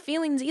don't have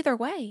feelings either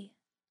way.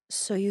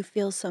 So you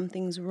feel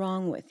something's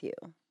wrong with you?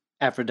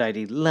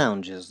 Aphrodite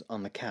lounges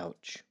on the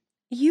couch.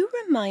 You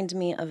remind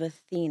me of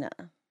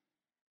Athena.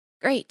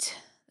 Great,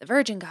 the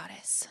virgin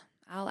goddess.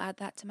 I'll add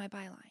that to my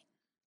byline.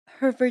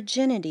 Her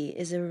virginity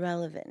is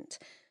irrelevant.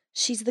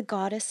 She's the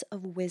goddess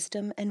of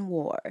wisdom and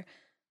war.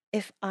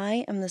 If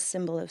I am the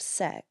symbol of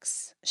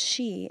sex,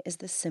 she is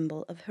the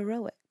symbol of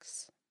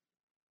heroics.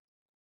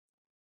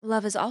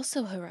 Love is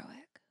also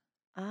heroic.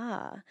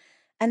 Ah,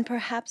 and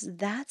perhaps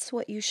that's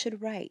what you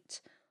should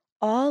write.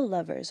 All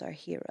lovers are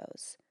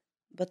heroes,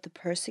 but the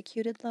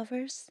persecuted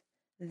lovers,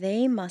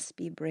 they must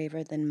be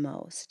braver than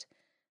most.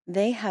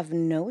 They have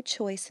no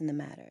choice in the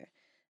matter.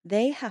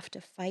 They have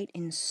to fight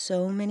in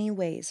so many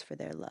ways for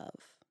their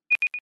love.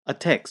 A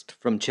text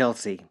from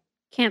Chelsea.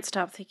 Can't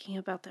stop thinking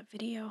about that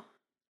video.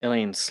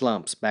 Elaine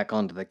slumps back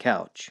onto the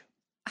couch.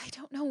 I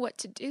don't know what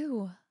to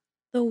do.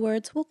 The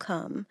words will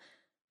come,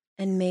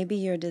 and maybe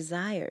your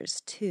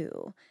desires,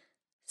 too.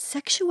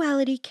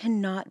 Sexuality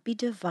cannot be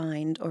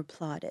divined or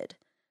plotted.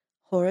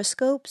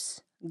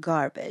 Horoscopes,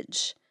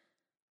 garbage.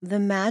 The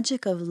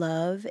magic of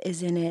love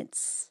is in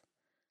its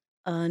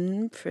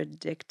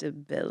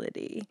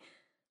unpredictability.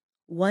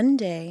 One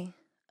day,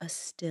 a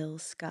still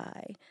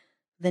sky.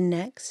 The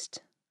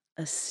next,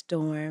 a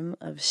storm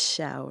of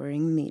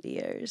showering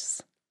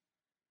meteors.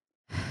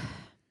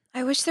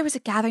 I wish there was a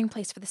gathering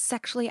place for the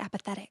sexually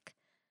apathetic.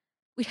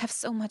 We'd have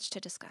so much to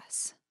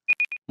discuss.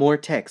 More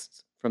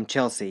texts from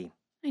Chelsea.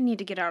 I need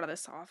to get out of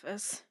this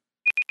office.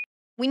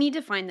 We need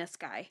to find this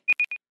guy.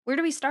 Where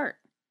do we start?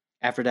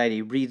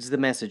 Aphrodite reads the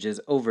messages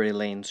over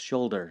Elaine's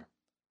shoulder.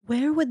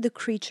 Where would the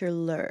creature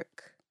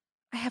lurk?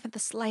 I haven't the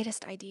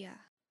slightest idea.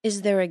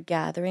 Is there a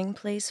gathering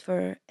place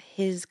for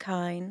his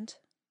kind?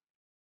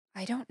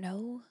 I don't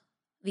know.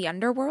 The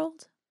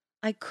underworld?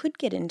 I could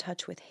get in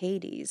touch with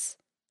Hades.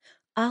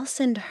 I'll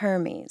send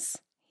Hermes.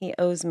 He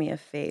owes me a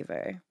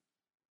favor.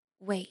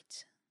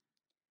 Wait.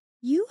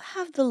 You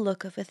have the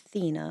look of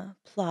Athena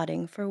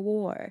plotting for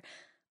war.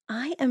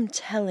 I am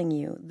telling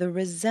you, the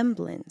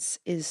resemblance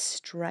is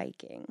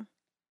striking.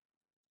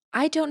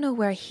 I don't know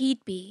where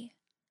he'd be,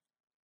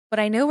 but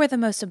I know where the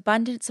most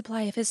abundant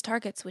supply of his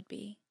targets would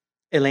be.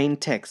 Elaine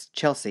texts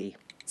Chelsea.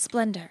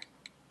 Splendor.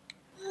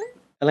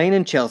 Elaine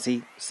and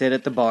Chelsea sit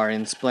at the bar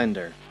in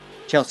Splendor.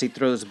 Chelsea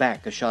throws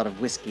back a shot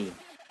of whiskey.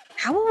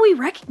 How will we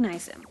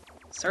recognize him?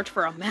 Search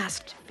for a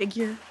masked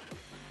figure?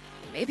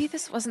 Maybe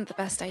this wasn't the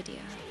best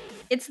idea.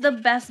 It's the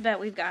best bet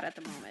we've got at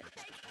the moment.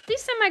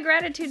 Please send my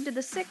gratitude to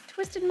the sick,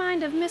 twisted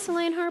mind of Miss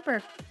Elaine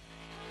Harper.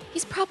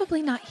 He's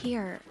probably not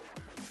here.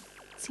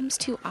 Seems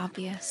too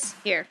obvious.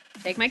 Here,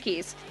 take my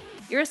keys.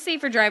 You're a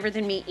safer driver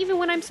than me, even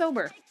when I'm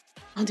sober.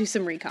 I'll do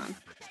some recon.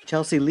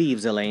 Chelsea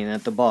leaves Elaine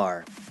at the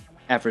bar.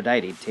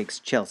 Aphrodite takes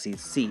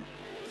Chelsea's seat.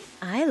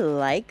 I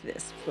like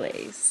this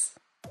place.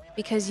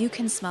 Because you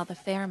can smell the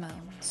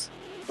pheromones.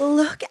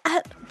 Look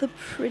at the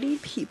pretty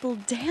people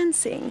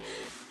dancing.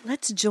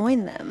 Let's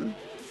join them.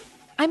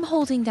 I'm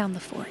holding down the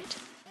fort.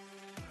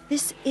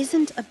 This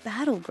isn't a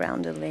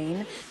battleground,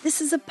 Elaine. This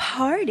is a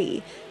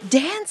party.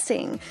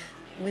 Dancing.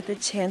 With a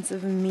chance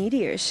of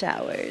meteor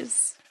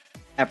showers.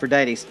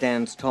 Aphrodite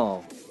stands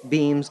tall,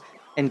 beams,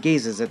 and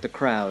gazes at the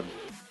crowd.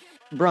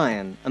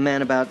 Brian, a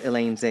man about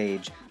Elaine's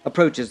age,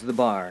 approaches the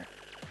bar.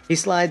 He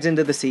slides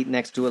into the seat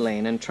next to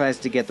Elaine and tries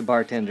to get the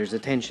bartender's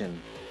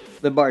attention.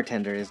 The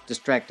bartender is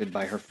distracted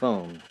by her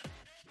phone.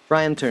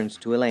 Brian turns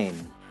to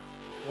Elaine.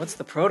 What's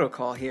the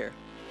protocol here?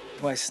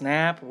 Do I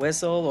snap,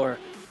 whistle, or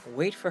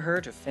wait for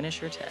her to finish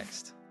her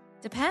text?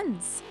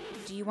 Depends.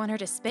 Do you want her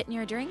to spit in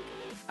your drink?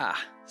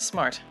 Ah,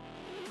 smart.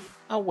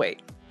 I'll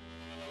wait.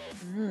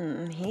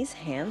 He's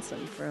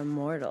handsome for a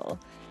mortal.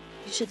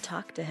 You should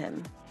talk to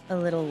him. A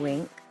little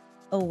wink,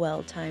 a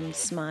well-timed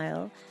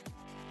smile.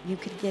 You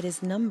could get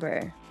his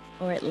number,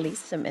 or at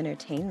least some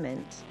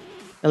entertainment.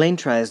 Elaine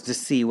tries to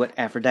see what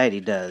Aphrodite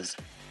does.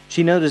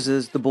 She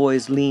notices the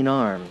boy's lean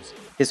arms.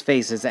 His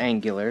face is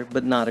angular,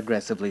 but not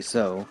aggressively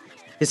so.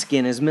 His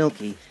skin is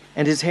milky,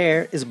 and his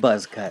hair is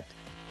buzz-cut.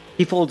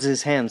 He folds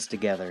his hands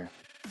together.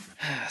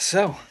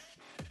 So,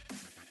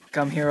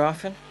 come here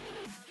often?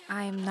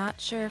 I'm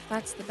not sure if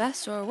that's the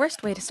best or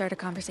worst way to start a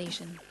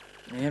conversation.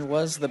 It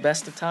was the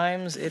best of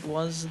times, it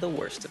was the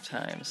worst of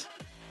times.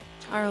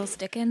 Charles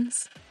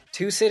Dickens?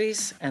 2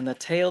 cities and the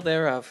tale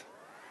thereof.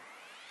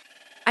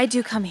 I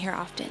do come here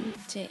often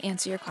to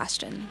answer your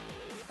question.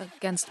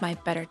 Against my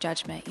better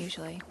judgment,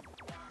 usually.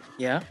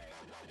 Yeah?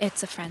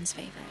 It's a friend's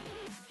favorite.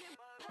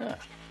 Huh.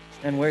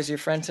 And where's your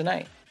friend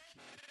tonight?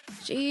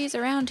 She's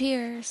around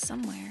here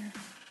somewhere.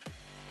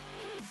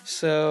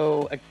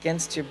 So,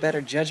 against your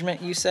better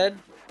judgment, you said?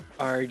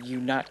 Are you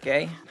not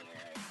gay?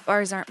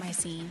 Bars aren't my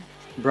scene.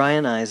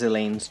 Brian eyes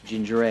Elaine's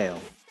ginger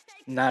ale.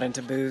 Not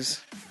into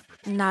booze?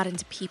 Not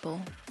into people.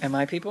 Am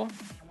I people?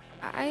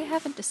 I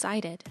haven't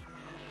decided.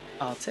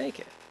 I'll take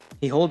it.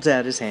 He holds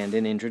out his hand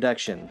in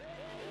introduction.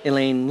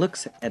 Elaine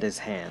looks at his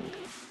hand.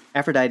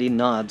 Aphrodite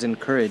nods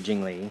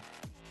encouragingly.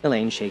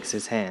 Elaine shakes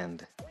his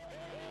hand.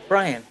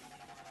 Brian.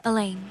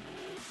 Elaine.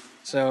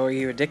 So, are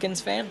you a Dickens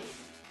fan?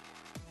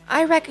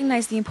 I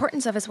recognize the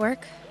importance of his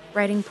work,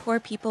 writing poor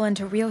people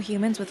into real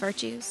humans with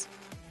virtues.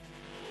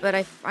 But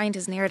I find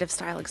his narrative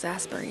style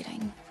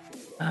exasperating.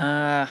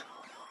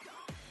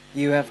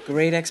 You have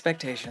great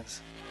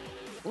expectations.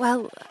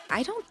 Well,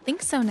 I don't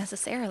think so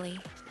necessarily.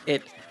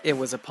 It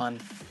was a pun.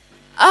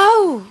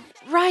 Oh,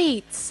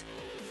 right!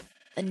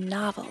 The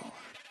novel.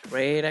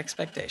 Great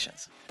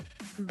expectations.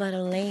 But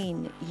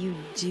Elaine, you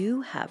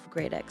do have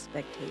great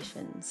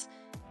expectations.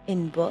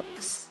 In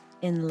books,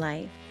 in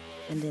life,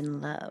 and in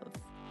love.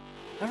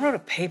 I wrote a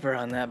paper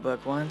on that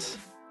book once.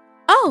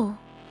 Oh,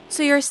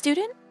 so you're a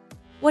student?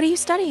 What are you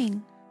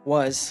studying?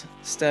 Was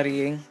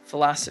studying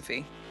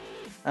philosophy.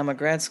 I'm a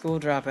grad school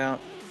dropout.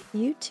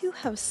 You two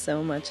have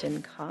so much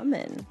in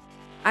common.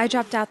 I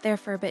dropped out there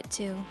for a bit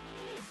too.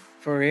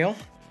 For real?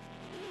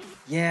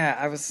 Yeah,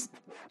 I was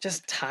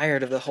just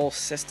tired of the whole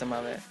system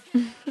of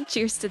it.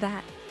 Cheers to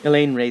that.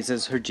 Elaine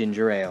raises her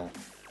ginger ale.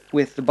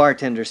 With the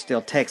bartender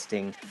still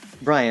texting,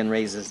 Brian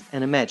raises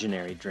an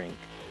imaginary drink.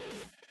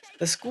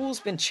 The school's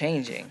been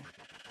changing.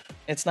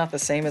 It's not the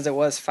same as it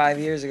was 5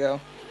 years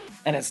ago.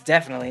 And it's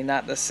definitely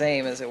not the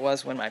same as it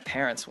was when my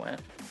parents went.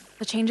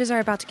 The changes are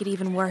about to get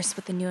even worse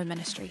with the new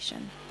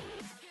administration.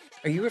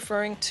 Are you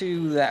referring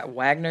to that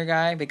Wagner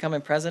guy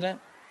becoming president?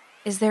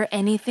 Is there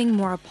anything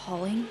more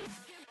appalling?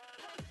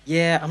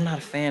 Yeah, I'm not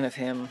a fan of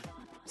him.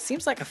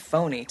 Seems like a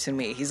phony to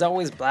me. He's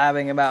always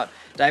blabbing about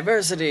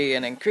diversity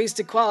and increased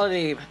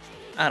equality.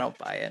 I don't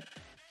buy it.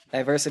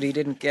 Diversity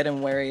didn't get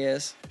him where he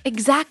is.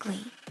 Exactly.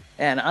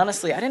 And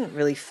honestly, I didn't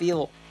really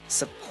feel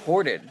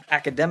supported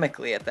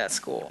academically at that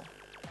school.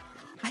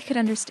 I could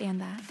understand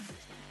that.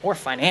 Or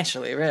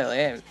financially,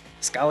 really.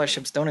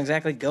 Scholarships don't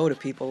exactly go to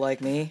people like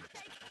me.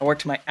 I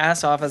worked my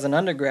ass off as an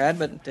undergrad,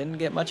 but didn't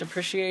get much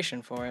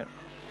appreciation for it.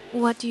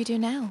 What do you do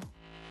now?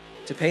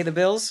 To pay the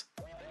bills?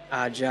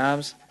 Odd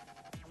jobs.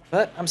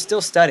 But I'm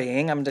still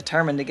studying. I'm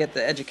determined to get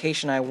the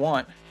education I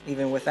want,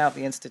 even without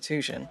the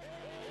institution.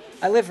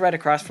 I live right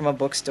across from a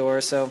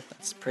bookstore, so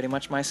that's pretty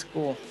much my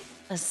school.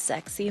 A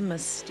sexy,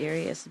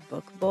 mysterious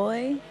book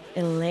boy?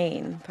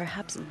 Elaine,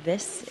 perhaps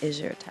this is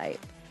your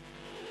type.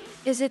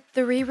 Is it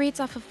the rereads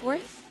off of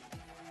 4th?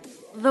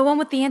 The one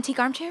with the antique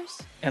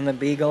armchairs? And the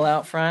beagle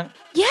out front?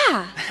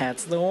 Yeah!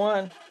 That's the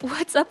one.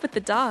 What's up with the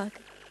dog?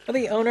 Well,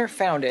 the owner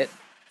found it,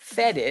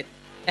 fed it,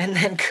 and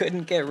then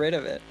couldn't get rid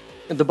of it.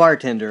 The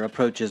bartender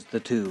approaches the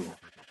two.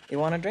 You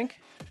want a drink?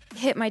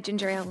 Hit my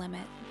ginger ale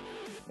limit.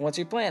 What's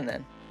your plan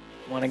then?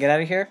 Want to get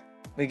out of here?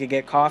 We could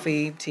get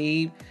coffee,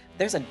 tea.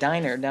 There's a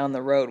diner down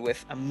the road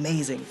with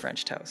amazing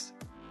French toast.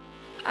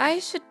 I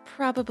should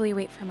probably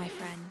wait for my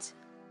friend.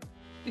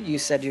 You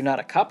said you're not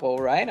a couple,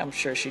 right? I'm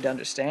sure she'd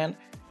understand.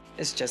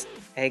 It's just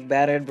egg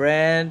battered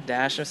bread,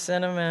 dash of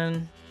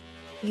cinnamon.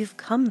 You've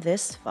come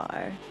this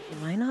far.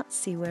 Why not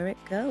see where it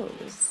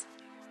goes?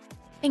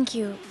 Thank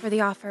you for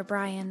the offer,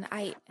 Brian.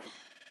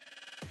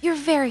 You're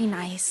very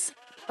nice,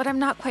 but I'm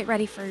not quite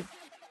ready for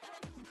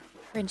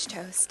French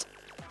toast.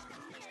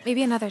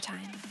 Maybe another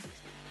time.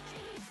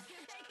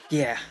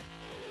 Yeah,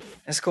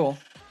 that's cool.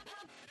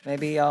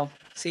 Maybe I'll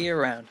see you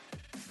around.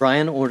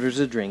 Brian orders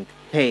a drink,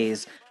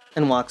 pays,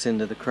 and walks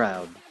into the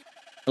crowd.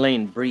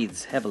 Elaine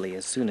breathes heavily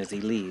as soon as he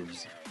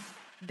leaves.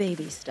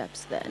 Baby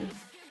steps then.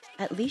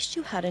 At least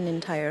you had an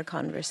entire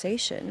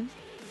conversation.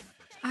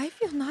 I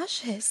feel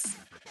nauseous.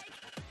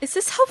 Is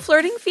this how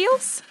flirting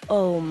feels?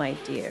 Oh, my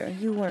dear,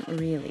 you weren't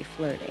really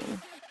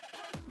flirting.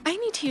 I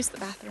need to use the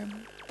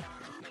bathroom.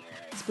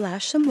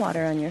 Splash some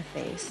water on your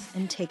face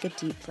and take a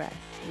deep breath.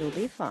 You'll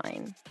be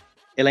fine.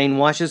 Elaine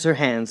washes her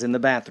hands in the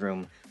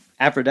bathroom.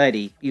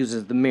 Aphrodite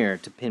uses the mirror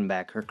to pin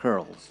back her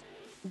curls.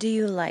 Do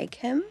you like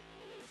him?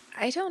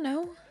 I don't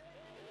know.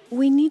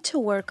 We need to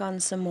work on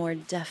some more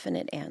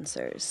definite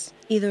answers,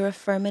 either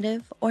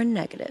affirmative or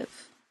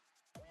negative.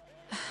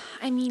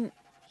 I mean,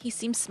 he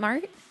seems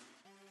smart.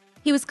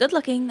 He was good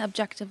looking,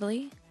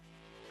 objectively.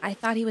 I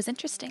thought he was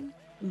interesting.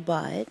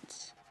 But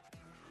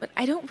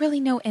I don't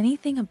really know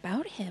anything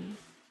about him.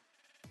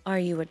 Are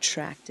you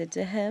attracted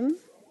to him?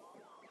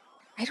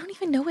 I don't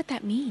even know what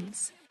that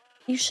means.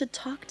 You should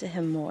talk to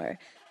him more.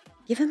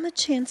 Give him a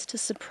chance to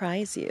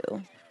surprise you.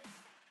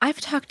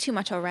 I've talked too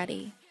much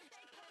already.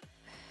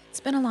 It's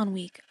been a long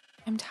week.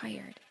 I'm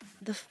tired.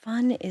 The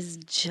fun is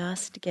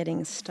just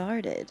getting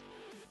started.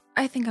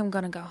 I think I'm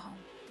gonna go home.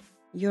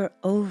 You're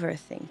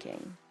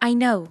overthinking. I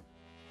know.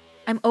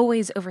 I'm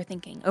always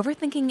overthinking.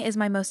 Overthinking is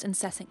my most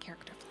incessant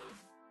character flaw.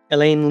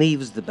 Elaine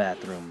leaves the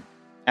bathroom.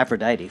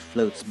 Aphrodite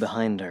floats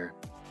behind her.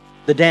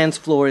 The dance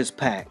floor is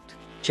packed.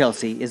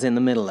 Chelsea is in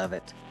the middle of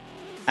it.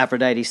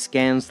 Aphrodite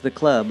scans the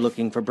club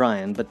looking for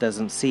Brian but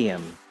doesn't see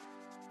him.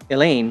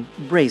 Elaine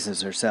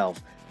braces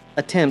herself,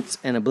 attempts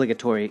an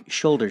obligatory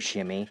shoulder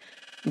shimmy,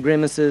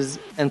 grimaces,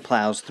 and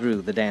plows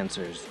through the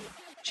dancers.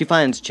 She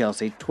finds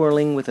Chelsea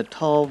twirling with a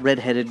tall,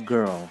 red-headed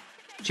girl.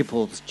 She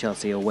pulls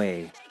Chelsea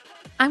away.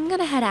 I'm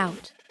gonna head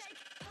out.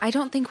 I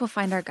don't think we'll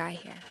find our guy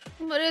here.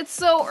 But it's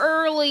so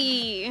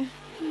early. You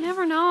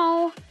never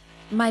know.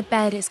 My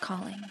bed is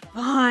calling.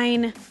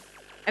 Fine.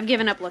 I've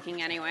given up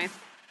looking anyway.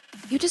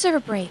 You deserve a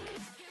break.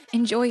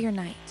 Enjoy your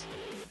night.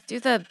 Do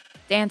the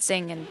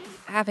dancing and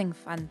having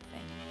fun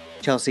thing.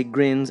 Chelsea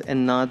grins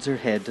and nods her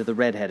head to the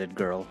red-headed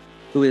girl,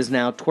 who is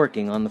now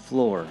twerking on the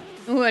floor.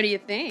 What do you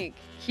think?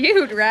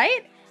 Cute,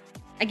 right?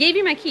 I gave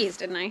you my keys,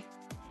 didn't I?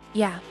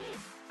 Yeah.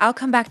 I'll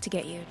come back to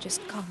get you.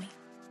 Just call me.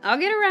 I'll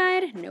get a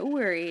ride. No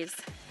worries.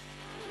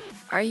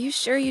 Are you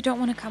sure you don't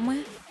want to come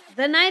with?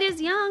 The night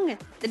is young.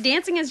 The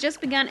dancing has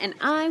just begun, and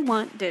I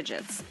want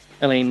digits.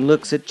 Elaine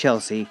looks at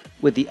Chelsea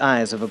with the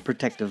eyes of a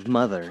protective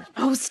mother.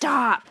 Oh,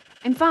 stop.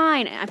 I'm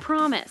fine, I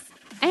promise.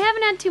 I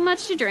haven't had too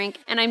much to drink,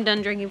 and I'm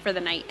done drinking for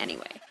the night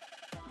anyway.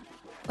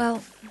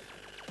 Well,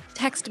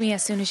 text me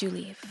as soon as you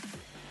leave.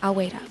 I'll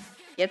wait up.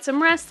 Get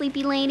some rest,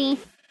 sleepy lady.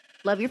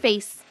 Love your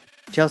face.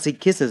 Chelsea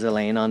kisses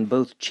Elaine on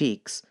both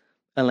cheeks.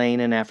 Elaine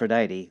and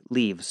Aphrodite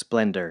leave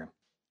Splendor.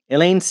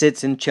 Elaine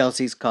sits in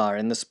Chelsea's car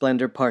in the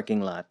Splendor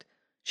parking lot.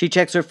 She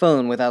checks her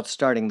phone without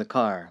starting the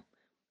car.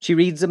 She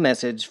reads a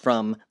message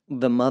from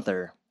the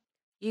mother.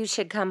 You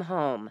should come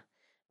home.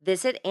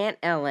 Visit Aunt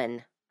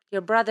Ellen.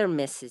 Your brother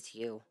misses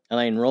you.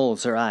 Elaine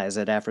rolls her eyes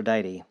at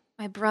Aphrodite.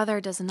 My brother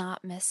does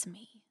not miss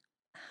me.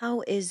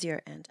 How is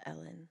your Aunt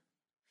Ellen?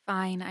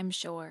 Fine, I'm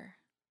sure.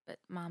 But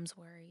Mom's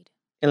worried.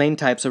 Elaine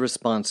types a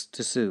response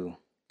to Sue.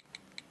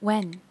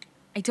 When?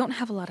 I don't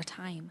have a lot of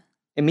time.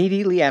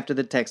 Immediately after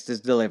the text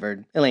is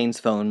delivered, Elaine's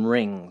phone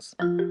rings.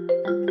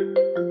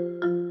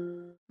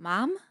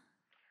 Mom?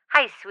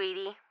 Hi,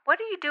 sweetie. What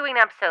are you doing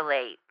up so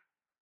late?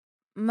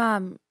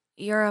 Mom,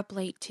 you're up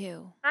late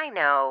too. I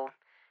know.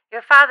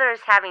 Your father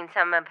is having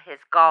some of his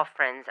golf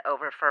friends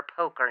over for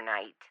poker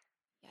night.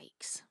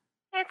 Yikes.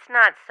 It's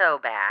not so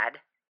bad.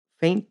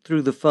 Faint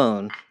through the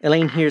phone,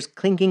 Elaine hears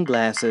clinking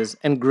glasses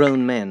and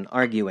grown men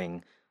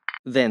arguing.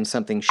 Then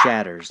something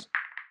shatters.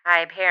 I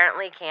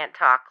apparently can't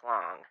talk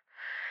long.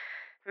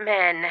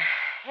 Men.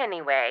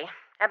 Anyway,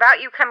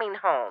 about you coming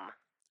home.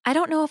 I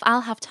don't know if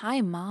I'll have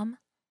time, Mom.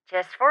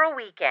 Just for a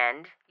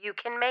weekend, you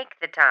can make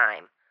the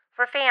time.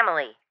 For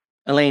family.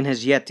 Elaine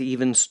has yet to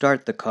even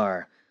start the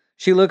car.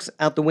 She looks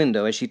out the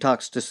window as she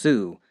talks to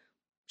Sue.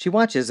 She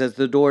watches as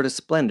the door to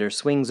Splendor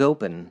swings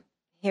open.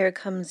 Here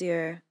comes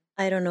your,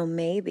 I don't know,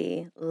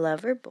 maybe,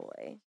 lover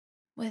boy.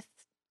 With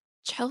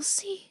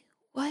Chelsea?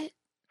 What?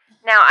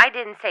 Now, I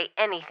didn't say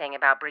anything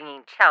about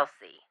bringing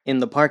Chelsea. In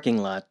the parking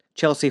lot,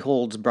 Chelsea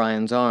holds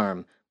Brian's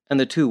arm, and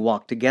the two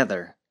walk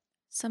together.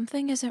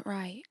 Something isn't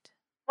right.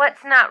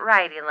 What's not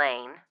right,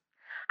 Elaine?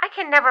 I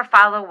can never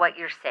follow what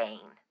you're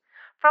saying.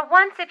 For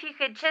once, if you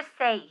could just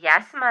say,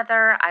 yes,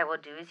 Mother, I will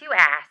do as you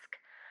ask,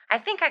 I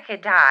think I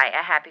could die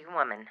a happy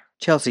woman.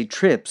 Chelsea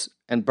trips,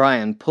 and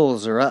Brian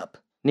pulls her up,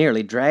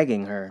 nearly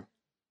dragging her.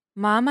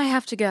 Mom, I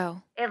have to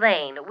go.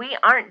 Elaine, we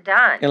aren't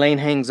done. Elaine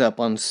hangs up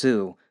on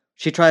Sue.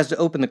 She tries to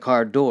open the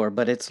car door,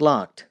 but it's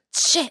locked.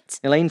 Shit!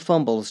 Elaine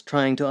fumbles,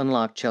 trying to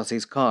unlock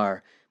Chelsea's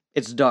car.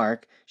 It's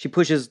dark. She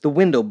pushes the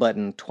window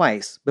button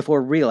twice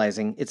before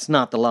realizing it's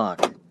not the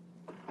lock.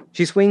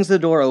 She swings the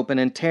door open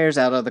and tears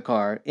out of the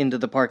car into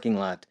the parking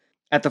lot.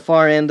 At the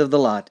far end of the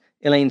lot,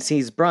 Elaine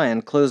sees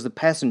Brian close the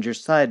passenger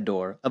side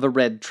door of a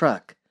red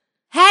truck.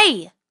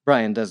 Hey!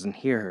 Brian doesn't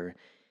hear her.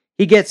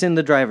 He gets in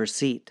the driver's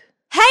seat.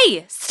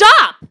 Hey!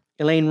 Stop!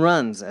 Elaine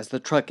runs as the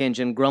truck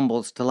engine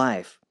grumbles to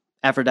life.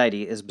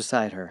 Aphrodite is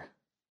beside her.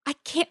 I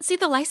can't see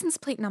the license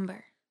plate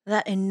number.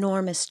 That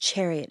enormous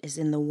chariot is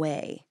in the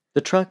way.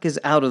 The truck is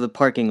out of the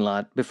parking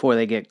lot before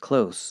they get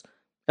close.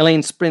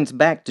 Elaine sprints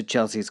back to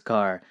Chelsea's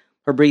car.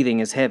 Her breathing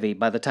is heavy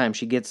by the time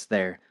she gets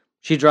there.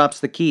 She drops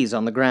the keys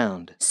on the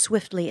ground.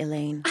 Swiftly,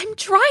 Elaine. I'm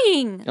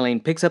trying! Elaine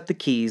picks up the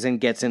keys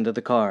and gets into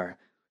the car.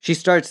 She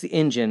starts the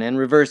engine and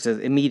reverses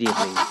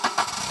immediately.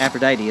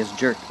 Aphrodite is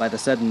jerked by the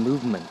sudden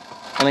movement.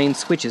 Elaine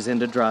switches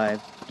into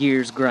drive,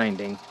 gears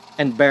grinding,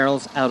 and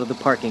barrels out of the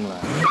parking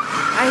lot.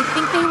 I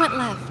think they went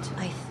left.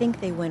 I think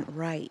they went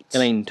right.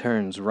 Elaine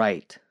turns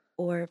right.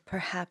 Or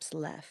perhaps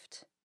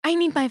left. I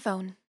need my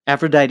phone.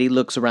 Aphrodite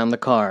looks around the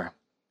car.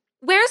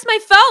 Where's my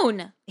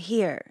phone?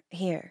 Here.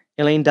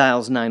 Elaine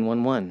dials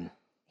 911.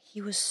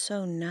 He was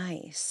so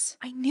nice.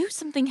 I knew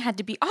something had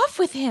to be off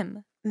with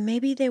him.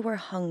 Maybe they were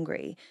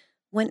hungry,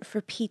 went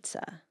for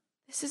pizza.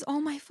 This is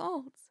all my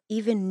fault.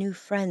 Even new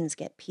friends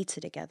get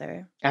pizza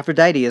together.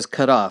 Aphrodite is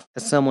cut off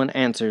as someone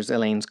answers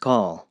Elaine's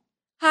call.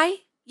 Hi?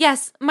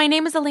 Yes, my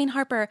name is Elaine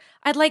Harper.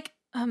 I'd like,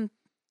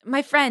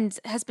 my friend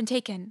has been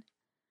taken.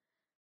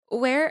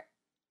 Where,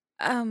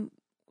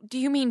 do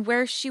you mean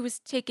where she was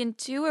taken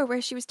to or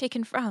where she was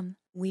taken from?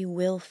 We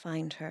will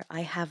find her,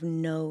 I have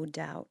no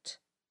doubt.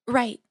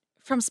 Right,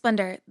 from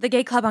Splendor, the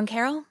gay club on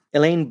Carroll?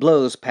 Elaine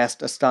blows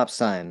past a stop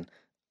sign.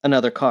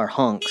 Another car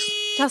honks.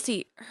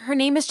 Chelsea, her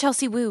name is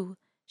Chelsea Wu.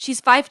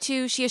 She's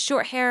 5'2", she has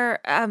short hair,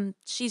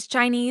 she's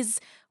Chinese,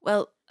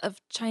 well,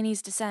 of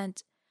Chinese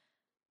descent.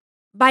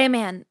 By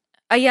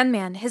a young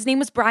man. His name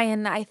was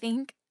Brian, I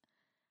think.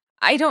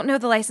 I don't know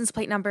the license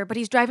plate number, but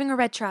he's driving a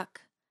red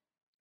truck.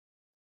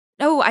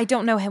 No, I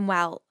don't know him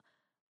well.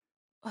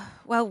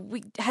 Well,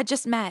 we had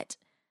just met.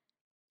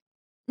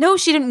 No,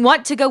 she didn't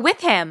want to go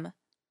with him.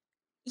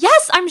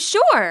 Yes, I'm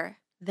sure.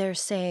 They're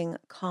saying,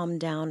 calm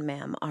down,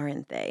 ma'am,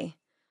 aren't they?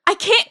 I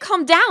can't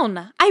calm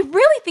down. I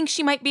really think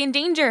she might be in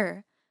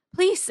danger.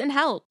 Please, send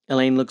help.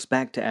 Elaine looks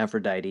back to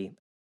Aphrodite.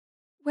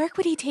 Where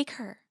could he take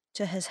her?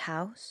 To his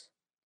house?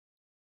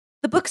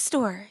 The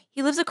bookstore.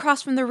 He lives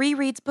across from the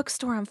Reread's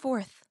bookstore on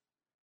 4th.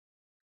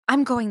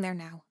 I'm going there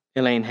now.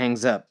 Elaine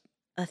hangs up.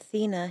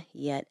 Athena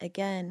yet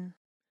again.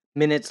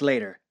 Minutes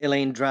later,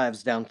 Elaine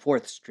drives down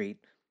 4th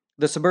Street.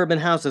 The suburban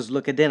houses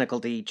look identical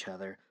to each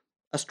other.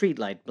 A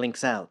streetlight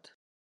blinks out.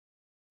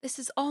 This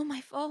is all my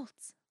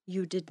fault.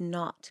 You did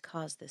not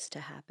cause this to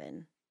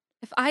happen.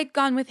 If I'd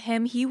gone with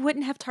him, he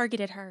wouldn't have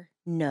targeted her.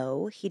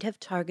 No, he'd have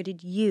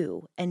targeted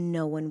you, and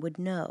no one would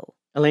know.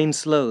 Elaine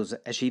slows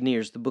as she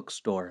nears the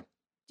bookstore.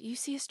 Do you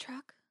see his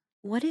truck?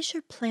 What is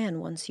your plan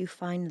once you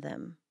find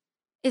them?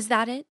 Is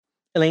that it?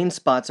 Elaine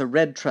spots a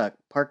red truck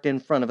parked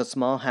in front of a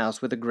small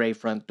house with a gray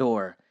front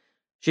door.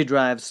 She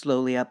drives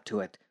slowly up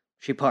to it.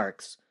 She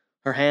parks.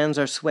 Her hands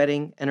are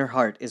sweating and her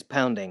heart is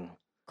pounding.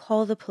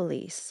 Call the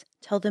police.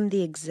 Tell them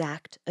the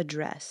exact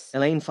address.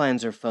 Elaine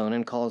finds her phone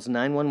and calls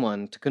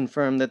 911 to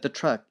confirm that the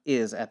truck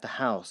is at the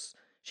house.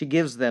 She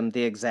gives them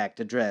the exact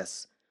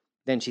address.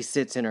 Then she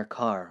sits in her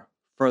car,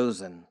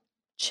 frozen.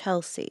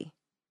 Chelsea.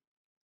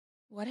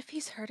 What if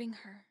he's hurting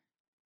her?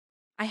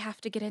 I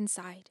have to get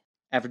inside.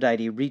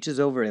 Aphrodite reaches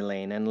over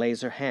Elaine and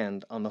lays her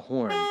hand on the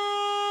horn.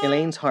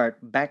 Elaine's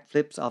heart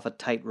backflips off a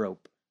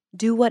tightrope.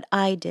 Do what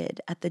I did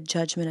at the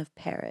Judgment of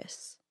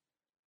Paris.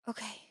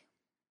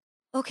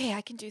 Okay,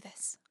 I can do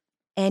this.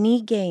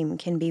 Any game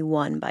can be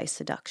won by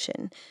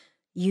seduction.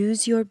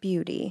 Use your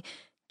beauty.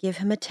 Give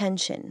him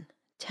attention.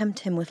 Tempt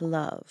him with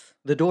love.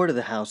 The door to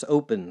the house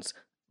opens.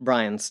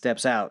 Brian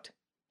steps out.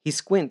 He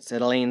squints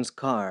at Elaine's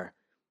car.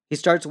 He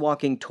starts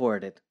walking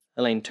toward it.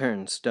 Elaine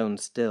turns stone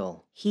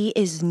still. He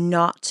is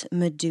not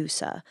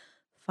Medusa.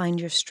 Find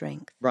your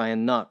strength.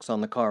 Brian knocks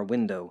on the car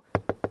window.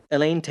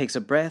 Elaine takes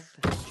a breath.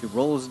 She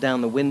rolls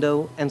down the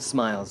window and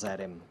smiles at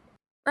him.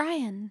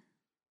 Brian.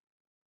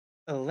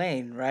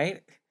 Elaine,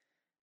 right?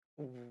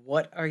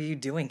 What are you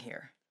doing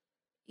here?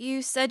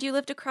 You said you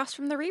lived across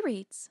from the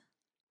Rereads.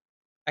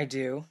 I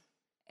do.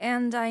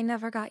 And I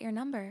never got your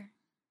number.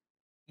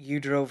 You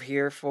drove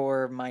here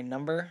for my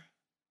number?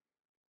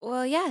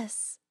 Well,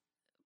 yes.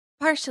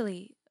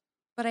 Partially.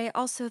 But I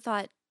also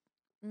thought,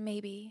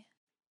 maybe.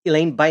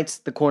 Elaine bites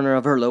the corner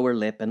of her lower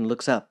lip and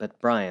looks up at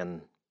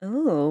Brian.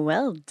 Ooh,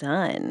 well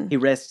done. He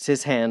rests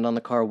his hand on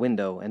the car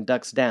window and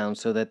ducks down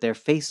so that they're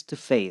face to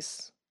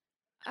face.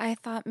 I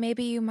thought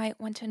maybe you might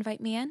want to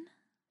invite me in?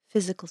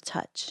 Physical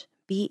touch.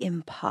 Be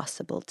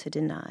impossible to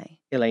deny.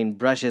 Elaine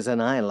brushes an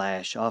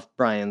eyelash off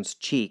Brian's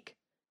cheek.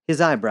 His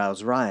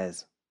eyebrows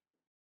rise.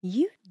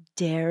 You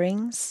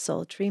daring,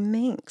 sultry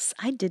minx.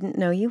 I didn't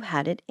know you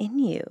had it in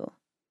you.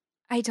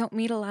 I don't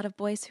meet a lot of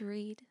boys who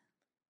read.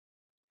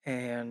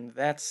 And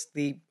that's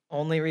the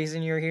only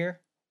reason you're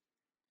here?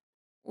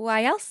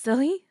 Why else,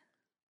 silly?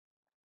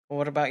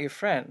 What about your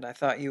friend? I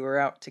thought you were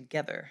out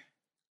together.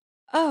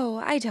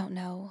 Oh, I don't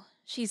know.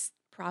 She's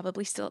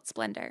probably still at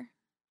Splendor.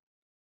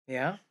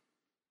 Yeah?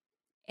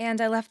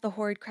 And I left the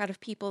horrid crowd of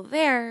people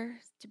there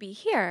to be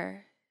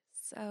here,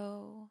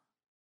 so...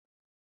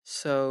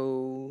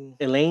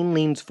 Elaine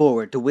leans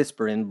forward to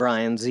whisper in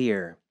Brian's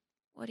ear.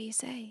 What do you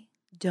say?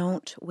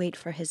 Don't wait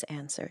for his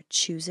answer.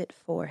 Choose it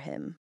for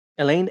him.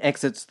 Elaine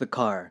exits the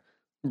car.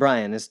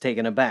 Brian is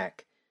taken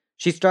aback.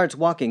 She starts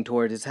walking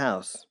toward his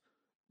house.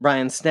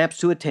 Brian snaps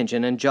to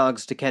attention and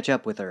jogs to catch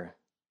up with her.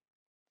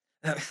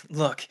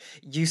 Look,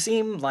 you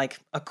seem like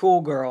a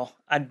cool girl.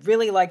 I'd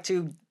really like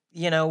to,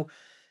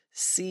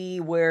 see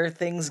where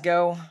things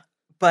go,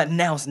 but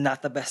now's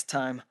not the best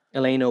time.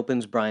 Elaine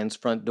opens Brian's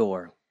front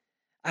door.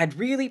 I'd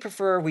really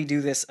prefer we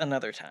do this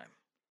another time.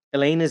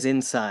 Elaine is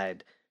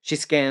inside. She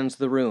scans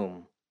the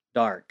room.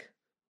 Dark.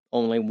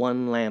 Only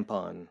one lamp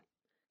on.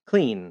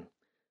 Clean.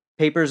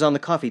 Papers on the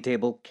coffee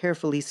table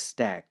carefully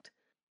stacked.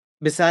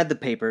 Beside the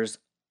papers,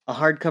 a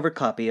hardcover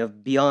copy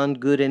of Beyond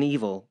Good and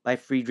Evil by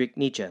Friedrich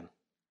Nietzsche.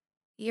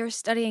 You're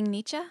studying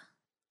Nietzsche?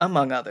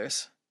 Among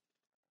others.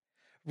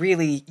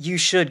 Really, you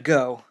should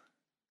go.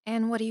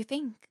 And what do you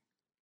think?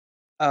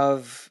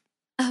 Of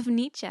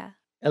Nietzsche.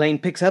 Elaine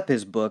picks up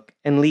his book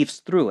and leafs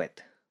through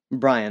it.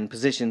 Brian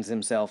positions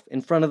himself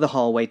in front of the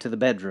hallway to the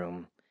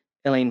bedroom.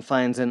 Elaine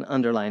finds an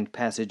underlined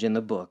passage in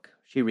the book.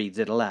 She reads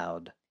it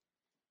aloud.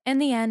 In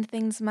the end,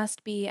 things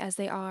must be as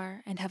they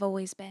are and have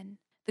always been.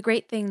 The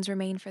great things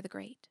remain for the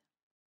great.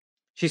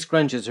 She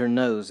scrunches her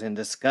nose in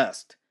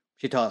disgust.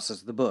 She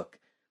tosses the book.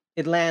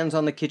 It lands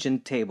on the kitchen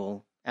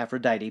table.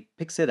 Aphrodite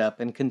picks it up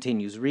and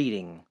continues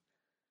reading.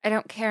 I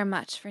don't care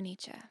much for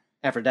Nietzsche.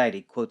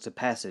 Aphrodite quotes a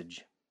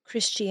passage.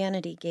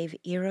 Christianity gave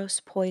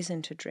Eros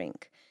poison to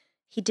drink.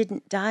 He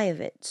didn't die of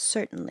it,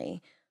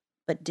 certainly,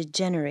 but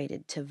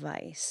degenerated to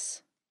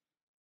vice.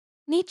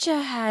 Nietzsche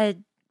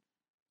had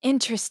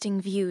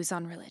interesting views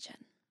on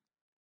religion.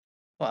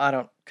 Well, I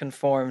don't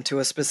conform to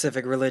a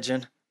specific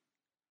religion.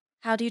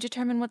 How do you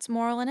determine what's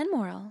moral and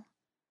immoral?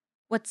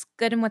 What's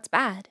good and what's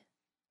bad?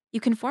 You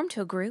conform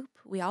to a group.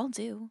 We all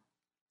do.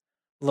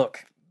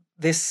 Look,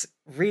 this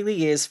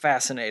really is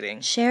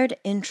fascinating. Shared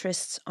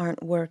interests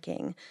aren't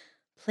working.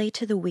 Play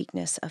to the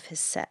weakness of his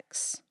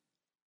sex.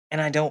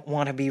 And I don't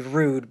want to be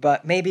rude,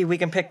 but maybe we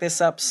can pick this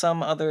up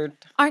some other...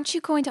 Aren't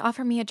you going to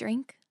offer me a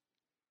drink?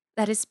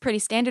 That is pretty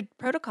standard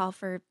protocol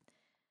for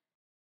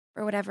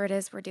whatever it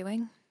is we're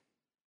doing.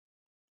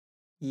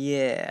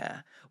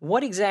 Yeah.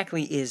 What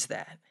exactly is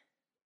that?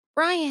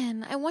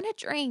 Brian, I want a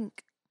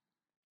drink.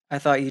 I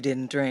thought you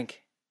didn't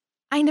drink.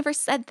 I never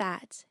said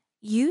that.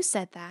 You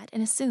said that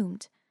and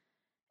assumed.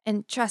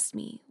 And trust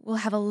me, we'll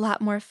have a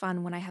lot more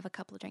fun when I have a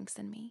couple of drinks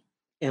in me.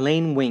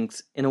 Elaine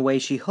winks in a way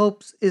she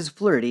hopes is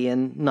flirty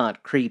and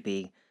not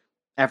creepy.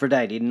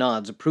 Aphrodite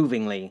nods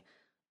approvingly.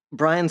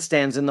 Brian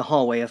stands in the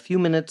hallway a few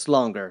minutes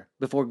longer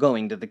before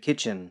going to the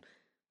kitchen.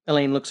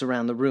 Elaine looks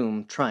around the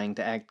room, trying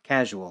to act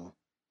casual.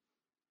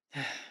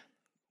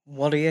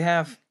 What do you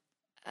have?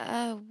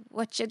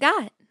 What you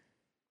got?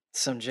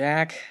 Some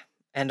Jack,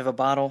 end of a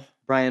bottle.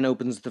 Brian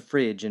opens the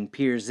fridge and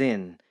peers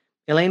in.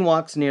 Elaine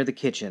walks near the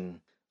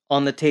kitchen.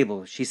 On the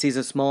table, she sees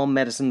a small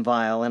medicine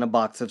vial and a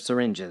box of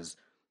syringes.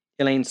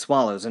 Elaine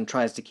swallows and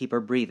tries to keep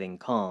her breathing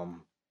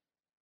calm.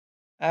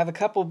 I have a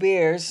couple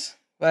beers,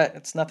 but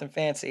it's nothing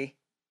fancy.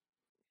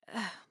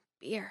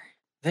 Beer.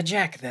 The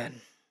Jack,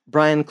 then.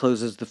 Brian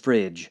closes the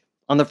fridge.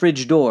 On the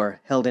fridge door,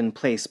 held in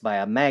place by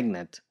a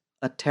magnet,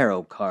 a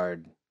tarot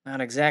card.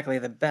 Not exactly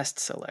the best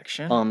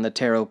selection. On the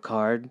tarot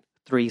card,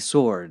 3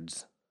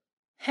 swords.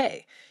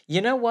 Hey,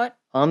 you know what?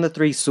 On the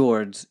 3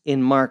 swords,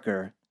 in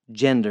marker,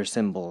 gender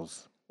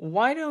symbols.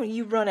 Why don't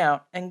you run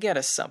out and get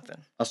us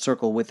something? A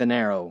circle with an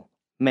arrow.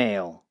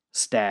 Male.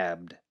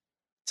 Stabbed.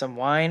 Some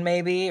wine,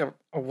 maybe? Or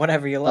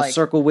whatever you like. A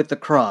circle with the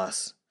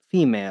cross.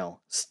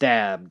 Female.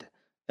 Stabbed.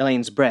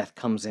 Elaine's breath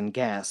comes in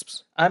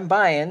gasps. I'm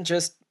buying.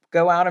 Just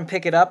go out and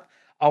pick it up.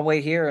 I'll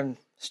wait here and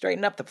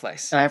straighten up the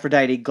place.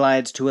 Aphrodite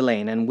glides to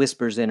Elaine and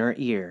whispers in her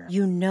ear.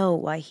 You know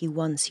why he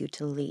wants you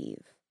to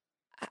leave.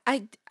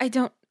 I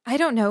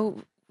don't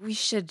know. We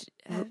should...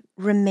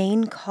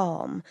 Remain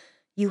calm.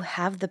 You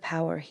have the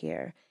power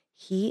here.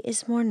 He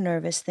is more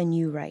nervous than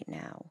you right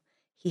now.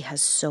 He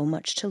has so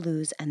much to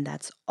lose, and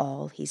that's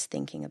all he's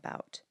thinking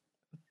about.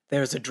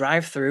 There's a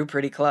drive-through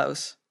pretty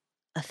close.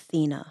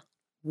 Athena,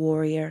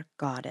 warrior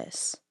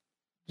goddess.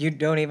 You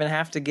don't even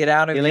have to get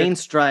out of Elaine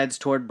strides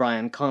toward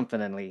Brian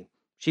confidently.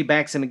 She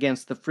backs him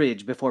against the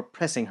fridge before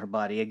pressing her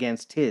body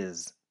against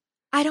his.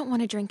 I don't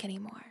want to drink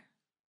anymore.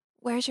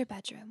 Where's your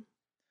bedroom?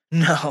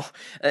 No,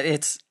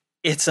 it's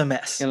a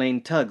mess.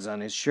 Elaine tugs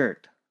on his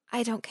shirt.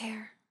 I don't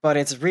care. But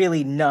it's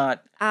really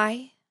not.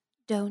 I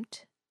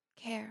don't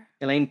care.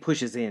 Elaine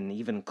pushes in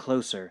even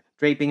closer,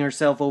 draping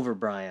herself over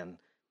Brian.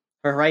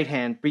 Her right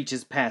hand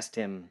reaches past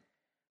him.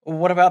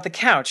 What about the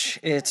couch?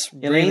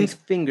 Elaine's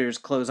fingers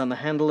close on the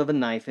handle of a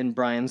knife in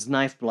Brian's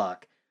knife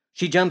block.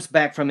 She jumps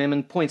back from him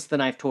and points the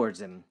knife towards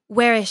him.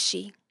 Where is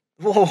she?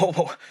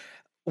 Whoa.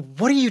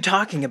 What are you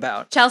talking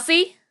about?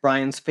 Chelsea?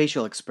 Brian's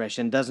facial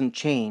expression doesn't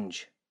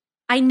change.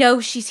 I know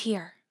she's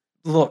here.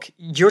 Look,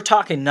 you're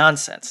talking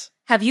nonsense.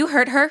 Have you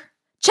heard her?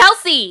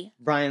 Chelsea!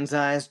 Brian's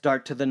eyes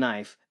dart to the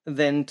knife,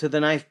 then to the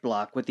knife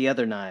block with the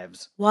other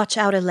knives. Watch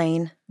out,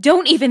 Elaine.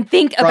 Don't even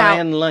think about...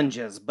 Brian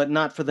lunges, but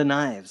not for the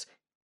knives.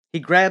 He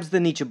grabs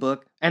the Nietzsche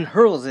book and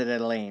hurls it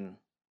at Elaine.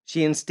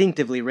 She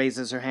instinctively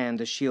raises her hand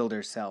to shield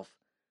herself.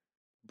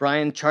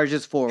 Brian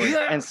charges forward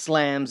and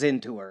slams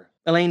into her.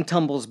 Elaine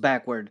tumbles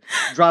backward,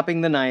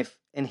 dropping the knife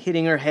and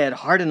hitting her head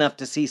hard enough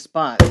to see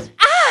spots.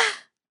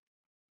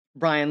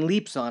 Brian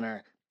leaps on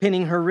her,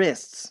 pinning her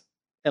wrists.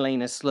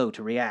 Elaine is slow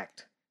to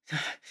react.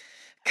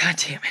 God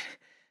damn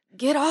it.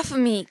 Get off of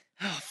me.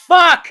 Oh,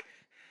 fuck!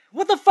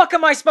 What the fuck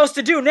am I supposed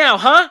to do now,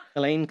 huh?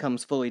 Elaine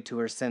comes fully to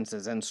her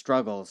senses and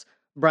struggles.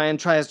 Brian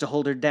tries to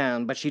hold her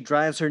down, but she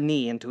drives her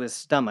knee into his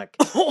stomach.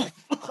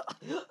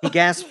 He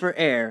gasps for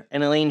air,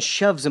 and Elaine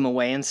shoves him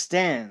away and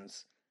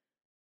stands.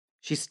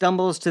 She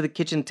stumbles to the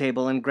kitchen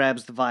table and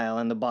grabs the vial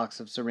and the box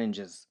of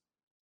syringes.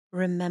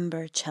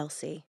 Remember,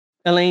 Chelsea.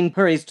 Elaine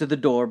hurries to the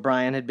door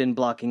Brian had been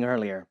blocking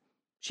earlier.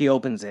 She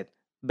opens it.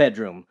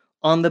 Bedroom.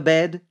 On the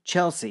bed,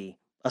 Chelsea,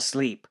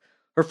 asleep.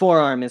 Her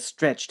forearm is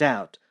stretched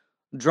out.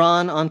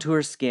 Drawn onto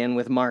her skin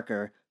with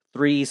marker,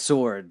 3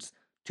 swords.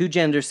 2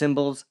 gender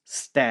symbols,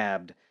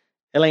 stabbed.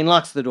 Elaine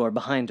locks the door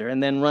behind her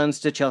and then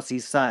runs to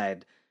Chelsea's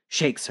side.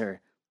 Shakes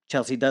her.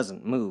 Chelsea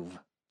doesn't move.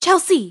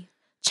 Chelsea!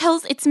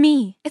 Chels, it's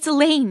me. It's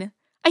Elaine.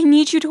 I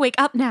need you to wake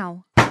up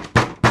now.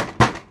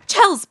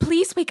 Chels,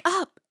 please wake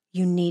up.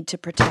 You need to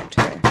protect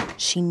her.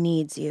 She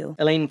needs you.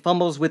 Elaine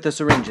fumbles with the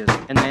syringes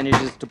and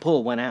manages to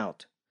pull one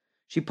out.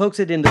 She pokes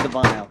it into the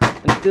vial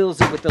and fills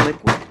it with the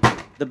liquid.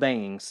 The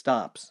banging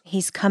stops.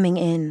 He's coming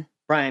in.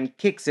 Brian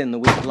kicks in the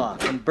weak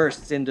lock and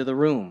bursts into the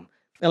room.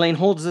 Elaine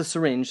holds the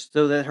syringe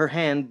so that her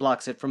hand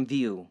blocks it from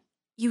view.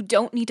 You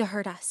don't need to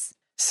hurt us.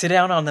 Sit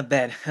down on the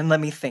bed and let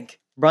me think.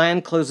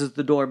 Brian closes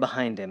the door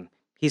behind him.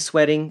 He's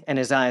sweating and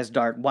his eyes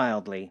dart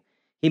wildly.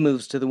 He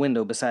moves to the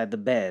window beside the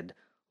bed,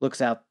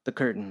 looks out the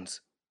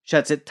curtains,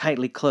 shuts it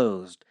tightly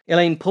closed.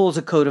 Elaine pulls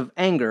a coat of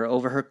anger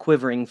over her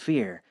quivering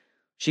fear.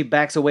 She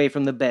backs away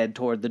from the bed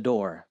toward the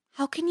door.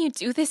 How can you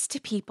do this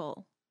to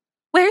people?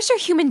 Where's your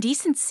human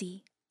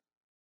decency?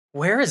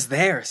 Where is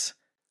theirs?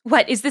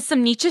 What, is this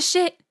some Nietzsche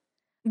shit?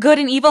 Good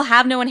and evil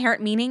have no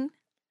inherent meaning?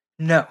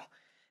 No.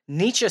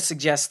 Nietzsche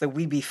suggests that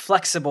we be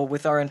flexible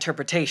with our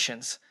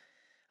interpretations.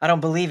 I don't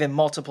believe in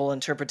multiple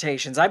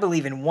interpretations. I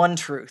believe in one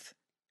truth.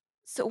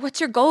 So what's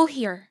your goal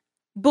here?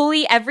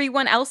 Bully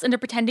everyone else into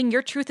pretending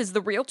your truth is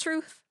the real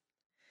truth?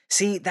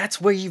 See,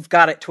 that's where you've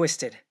got it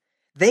twisted.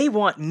 They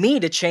want me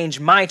to change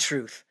my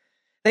truth.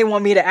 They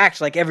want me to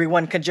act like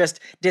everyone can just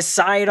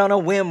decide on a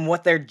whim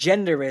what their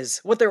gender is,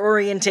 what their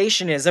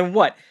orientation is, and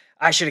what?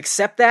 I should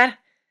accept that?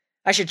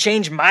 I should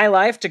change my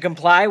life to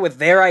comply with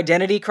their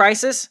identity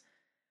crisis?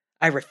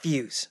 I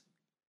refuse.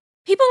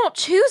 People don't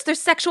choose their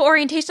sexual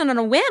orientation on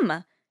a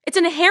whim. It's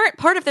an inherent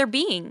part of their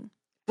being.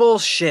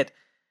 Bullshit.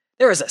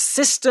 There is a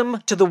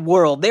system to the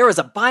world. There is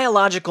a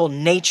biological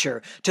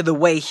nature to the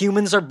way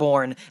humans are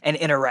born and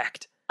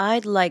interact.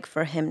 I'd like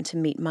for him to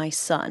meet my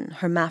son,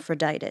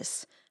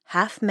 Hermaphroditus.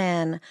 Half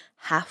man,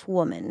 half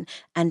woman,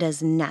 and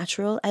as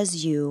natural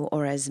as you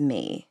or as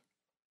me.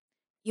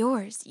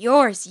 Yours.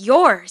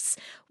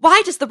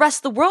 Why does the rest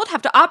of the world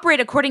have to operate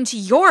according to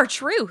your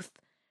truth?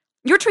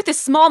 Your truth is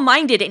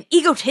small-minded and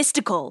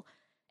egotistical,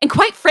 and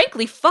quite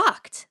frankly,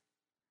 fucked.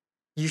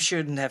 You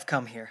shouldn't have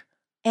come here.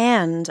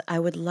 And I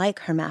would like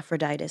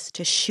Hermaphroditus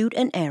to shoot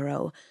an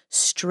arrow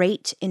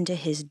straight into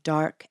his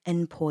dark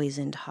and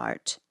poisoned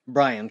heart.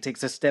 Brian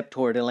takes a step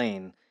toward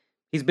Elaine.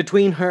 He's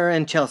between her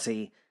and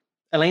Chelsea.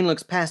 Elaine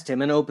looks past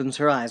him and opens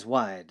her eyes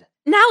wide.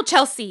 Now,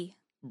 Chelsea!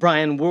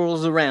 Brian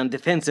whirls around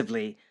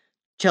defensively.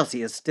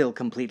 Chelsea is still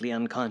completely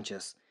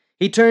unconscious.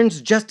 He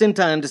turns just in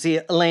time to see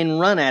Elaine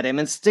run at him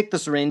and stick the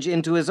syringe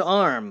into his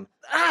arm.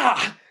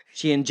 Ah!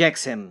 She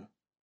injects him.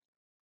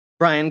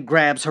 Brian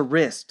grabs her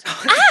wrist.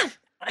 Ah!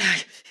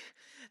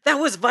 That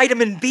was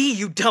vitamin B,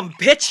 you dumb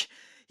bitch!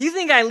 You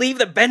think I leave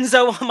the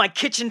benzo on my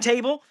kitchen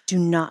table? Do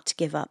not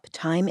give up.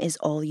 Time is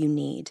all you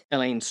need.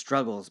 Elaine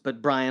struggles,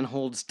 but Brian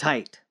holds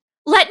tight.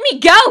 Let me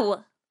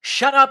go!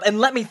 Shut up and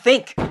let me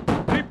think!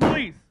 Hey,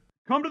 police!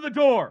 Come to the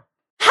door!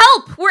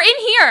 Help! We're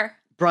in here!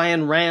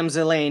 Brian rams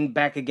Elaine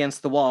back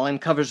against the wall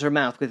and covers her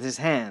mouth with his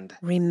hand.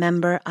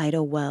 Remember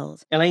Ida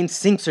Wells. Elaine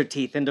sinks her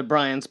teeth into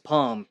Brian's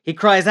palm. He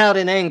cries out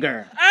in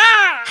anger.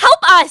 Ah! Help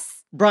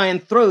us! Brian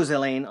throws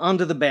Elaine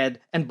onto the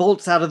bed and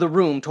bolts out of the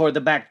room toward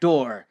the back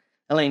door.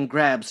 Elaine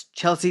grabs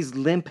Chelsea's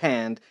limp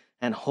hand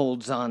and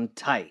holds on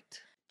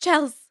tight.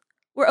 Chels,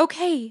 we're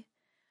okay.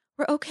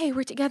 We're okay.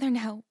 We're together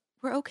now.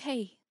 We're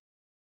okay.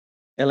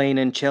 Elaine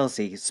and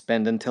Chelsea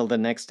spend until the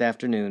next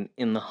afternoon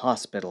in the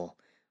hospital.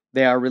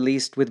 They are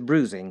released with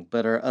bruising,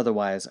 but are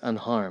otherwise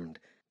unharmed.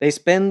 They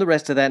spend the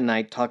rest of that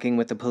night talking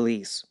with the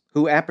police,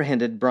 who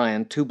apprehended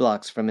Brian 2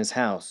 blocks from his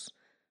house.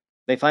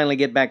 They finally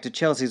get back to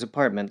Chelsea's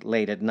apartment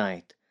late at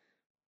night.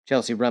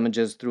 Chelsea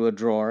rummages through a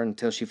drawer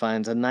until she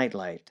finds a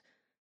nightlight.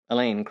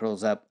 Elaine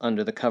curls up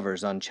under the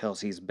covers on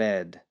Chelsea's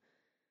bed.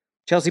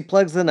 Chelsea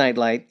plugs the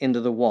nightlight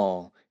into the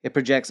wall. It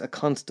projects a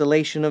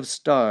constellation of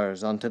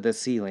stars onto the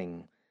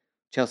ceiling.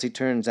 Chelsea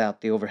turns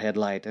out the overhead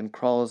light and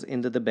crawls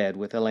into the bed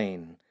with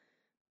Elaine.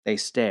 They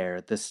stare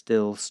at the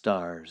still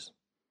stars.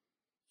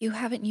 You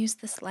haven't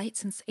used this light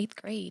since 8th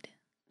grade.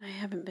 I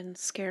haven't been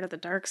scared of the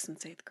dark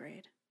since 8th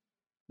grade.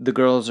 The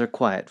girls are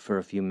quiet for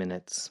a few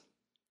minutes.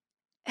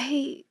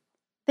 Hey,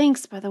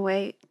 thanks, by the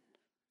way,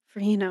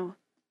 for,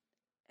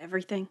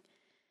 everything.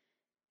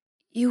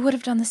 You would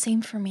have done the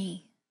same for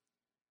me,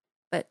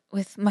 but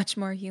with much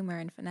more humor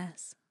and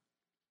finesse.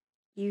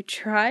 You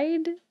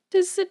tried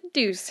to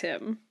seduce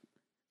him.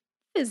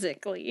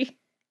 Physically.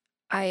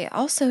 I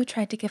also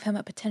tried to give him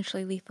a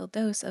potentially lethal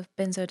dose of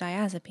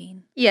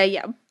benzodiazepine.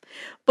 Yeah.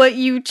 But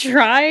you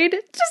tried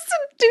to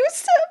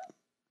seduce him?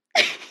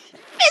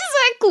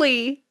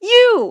 Physically!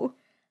 You!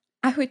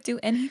 I would do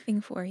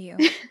anything for you.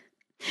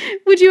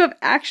 Would you have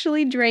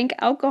actually drank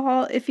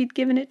alcohol if he'd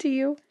given it to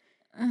you?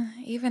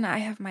 Even I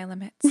have my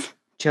limits.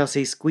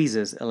 Chelsea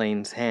squeezes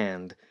Elaine's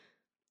hand.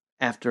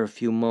 After a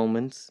few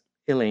moments,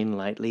 Elaine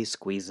lightly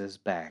squeezes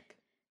back.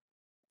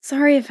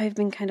 Sorry if I've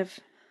been kind of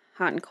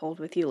hot and cold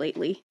with you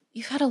lately.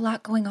 You've had a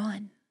lot going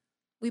on.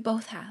 We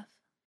both have.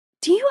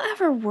 Do you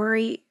ever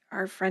worry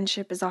our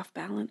friendship is off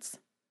balance?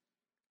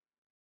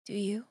 Do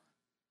you?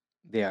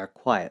 They are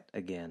quiet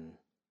again.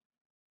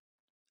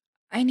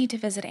 I need to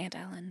visit Aunt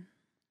Ellen.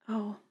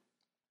 Oh.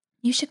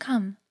 You should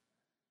come.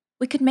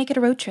 We could make it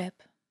a road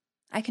trip.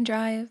 I can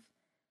drive.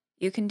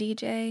 You can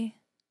DJ.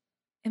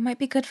 It might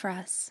be good for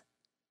us.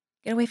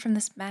 Get away from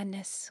this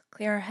madness.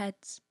 Clear our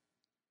heads.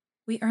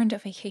 We earned a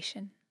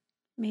vacation.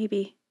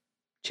 Maybe.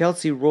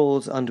 Chelsea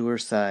rolls onto her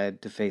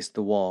side to face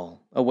the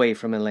wall, away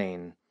from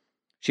Elaine.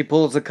 She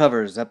pulls the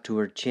covers up to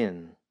her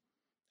chin.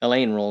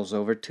 Elaine rolls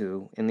over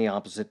too, in the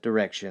opposite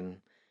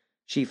direction.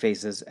 She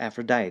faces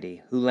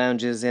Aphrodite, who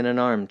lounges in an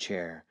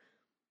armchair.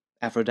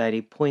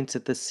 Aphrodite points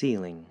at the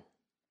ceiling.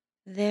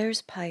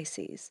 There's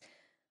Pisces.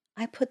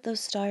 I put those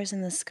stars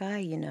in the sky,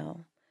 you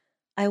know.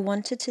 I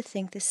wanted to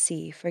thank the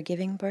sea for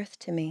giving birth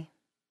to me.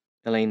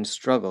 Elaine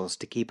struggles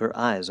to keep her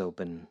eyes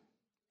open.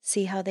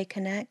 See how they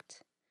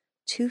connect?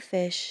 Two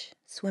fish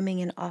swimming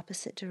in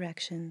opposite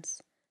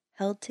directions,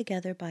 held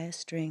together by a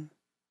string.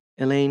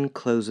 Elaine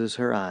closes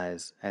her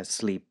eyes as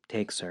sleep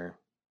takes her.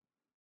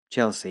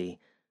 Chelsea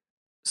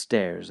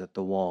stares at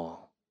the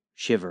wall,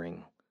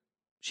 shivering.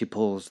 She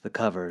pulls the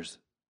covers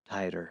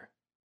tighter.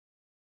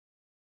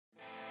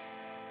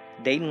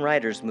 Dayton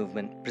Writers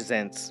Movement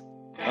presents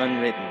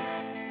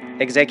Unwritten.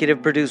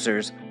 Executive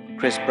producers,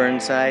 Chris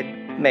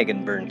Burnside,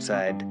 Megan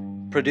Burnside.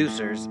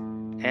 Producers,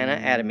 Anna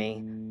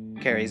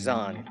Adamy, Carrie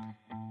Zahn.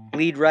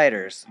 Lead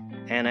writers,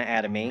 Anna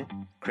Adamy,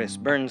 Chris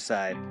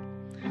Burnside.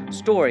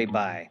 Story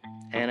by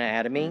Anna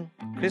Adamy,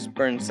 Chris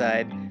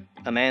Burnside,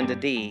 Amanda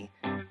D.,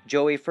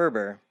 Joey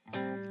Ferber,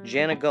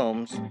 Jana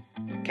Gomes,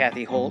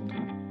 Kathy Holt,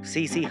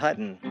 Cece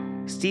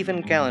Hutton,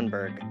 Stephen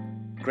Gallenberg,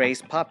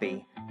 Grace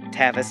Poppy,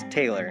 Tavis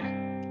Taylor.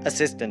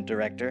 Assistant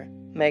Director,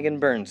 Megan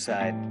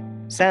Burnside.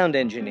 Sound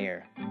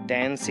Engineer,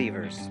 Dan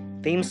Sievers.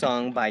 Theme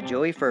song by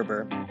Joey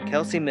Ferber,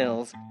 Kelsey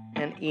Mills,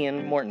 and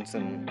Ian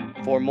Mortensen.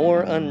 For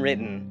more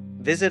Unwritten,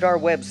 visit our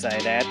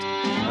website at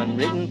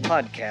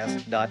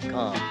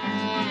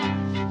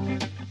unwrittenpodcast.com.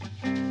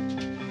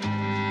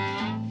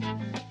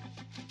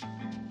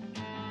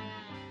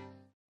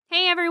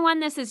 Hey everyone,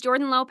 this is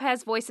Jordan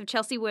Lopez, voice of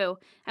Chelsea Wu.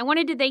 I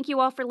wanted to thank you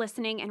all for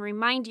listening and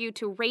remind you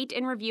to rate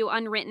and review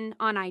Unwritten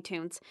on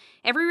iTunes.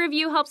 Every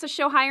review helps us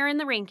show higher in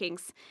the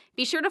rankings.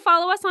 Be sure to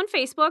follow us on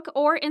Facebook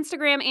or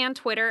Instagram and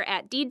Twitter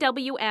at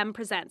DWM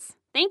Presents.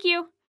 Thank you.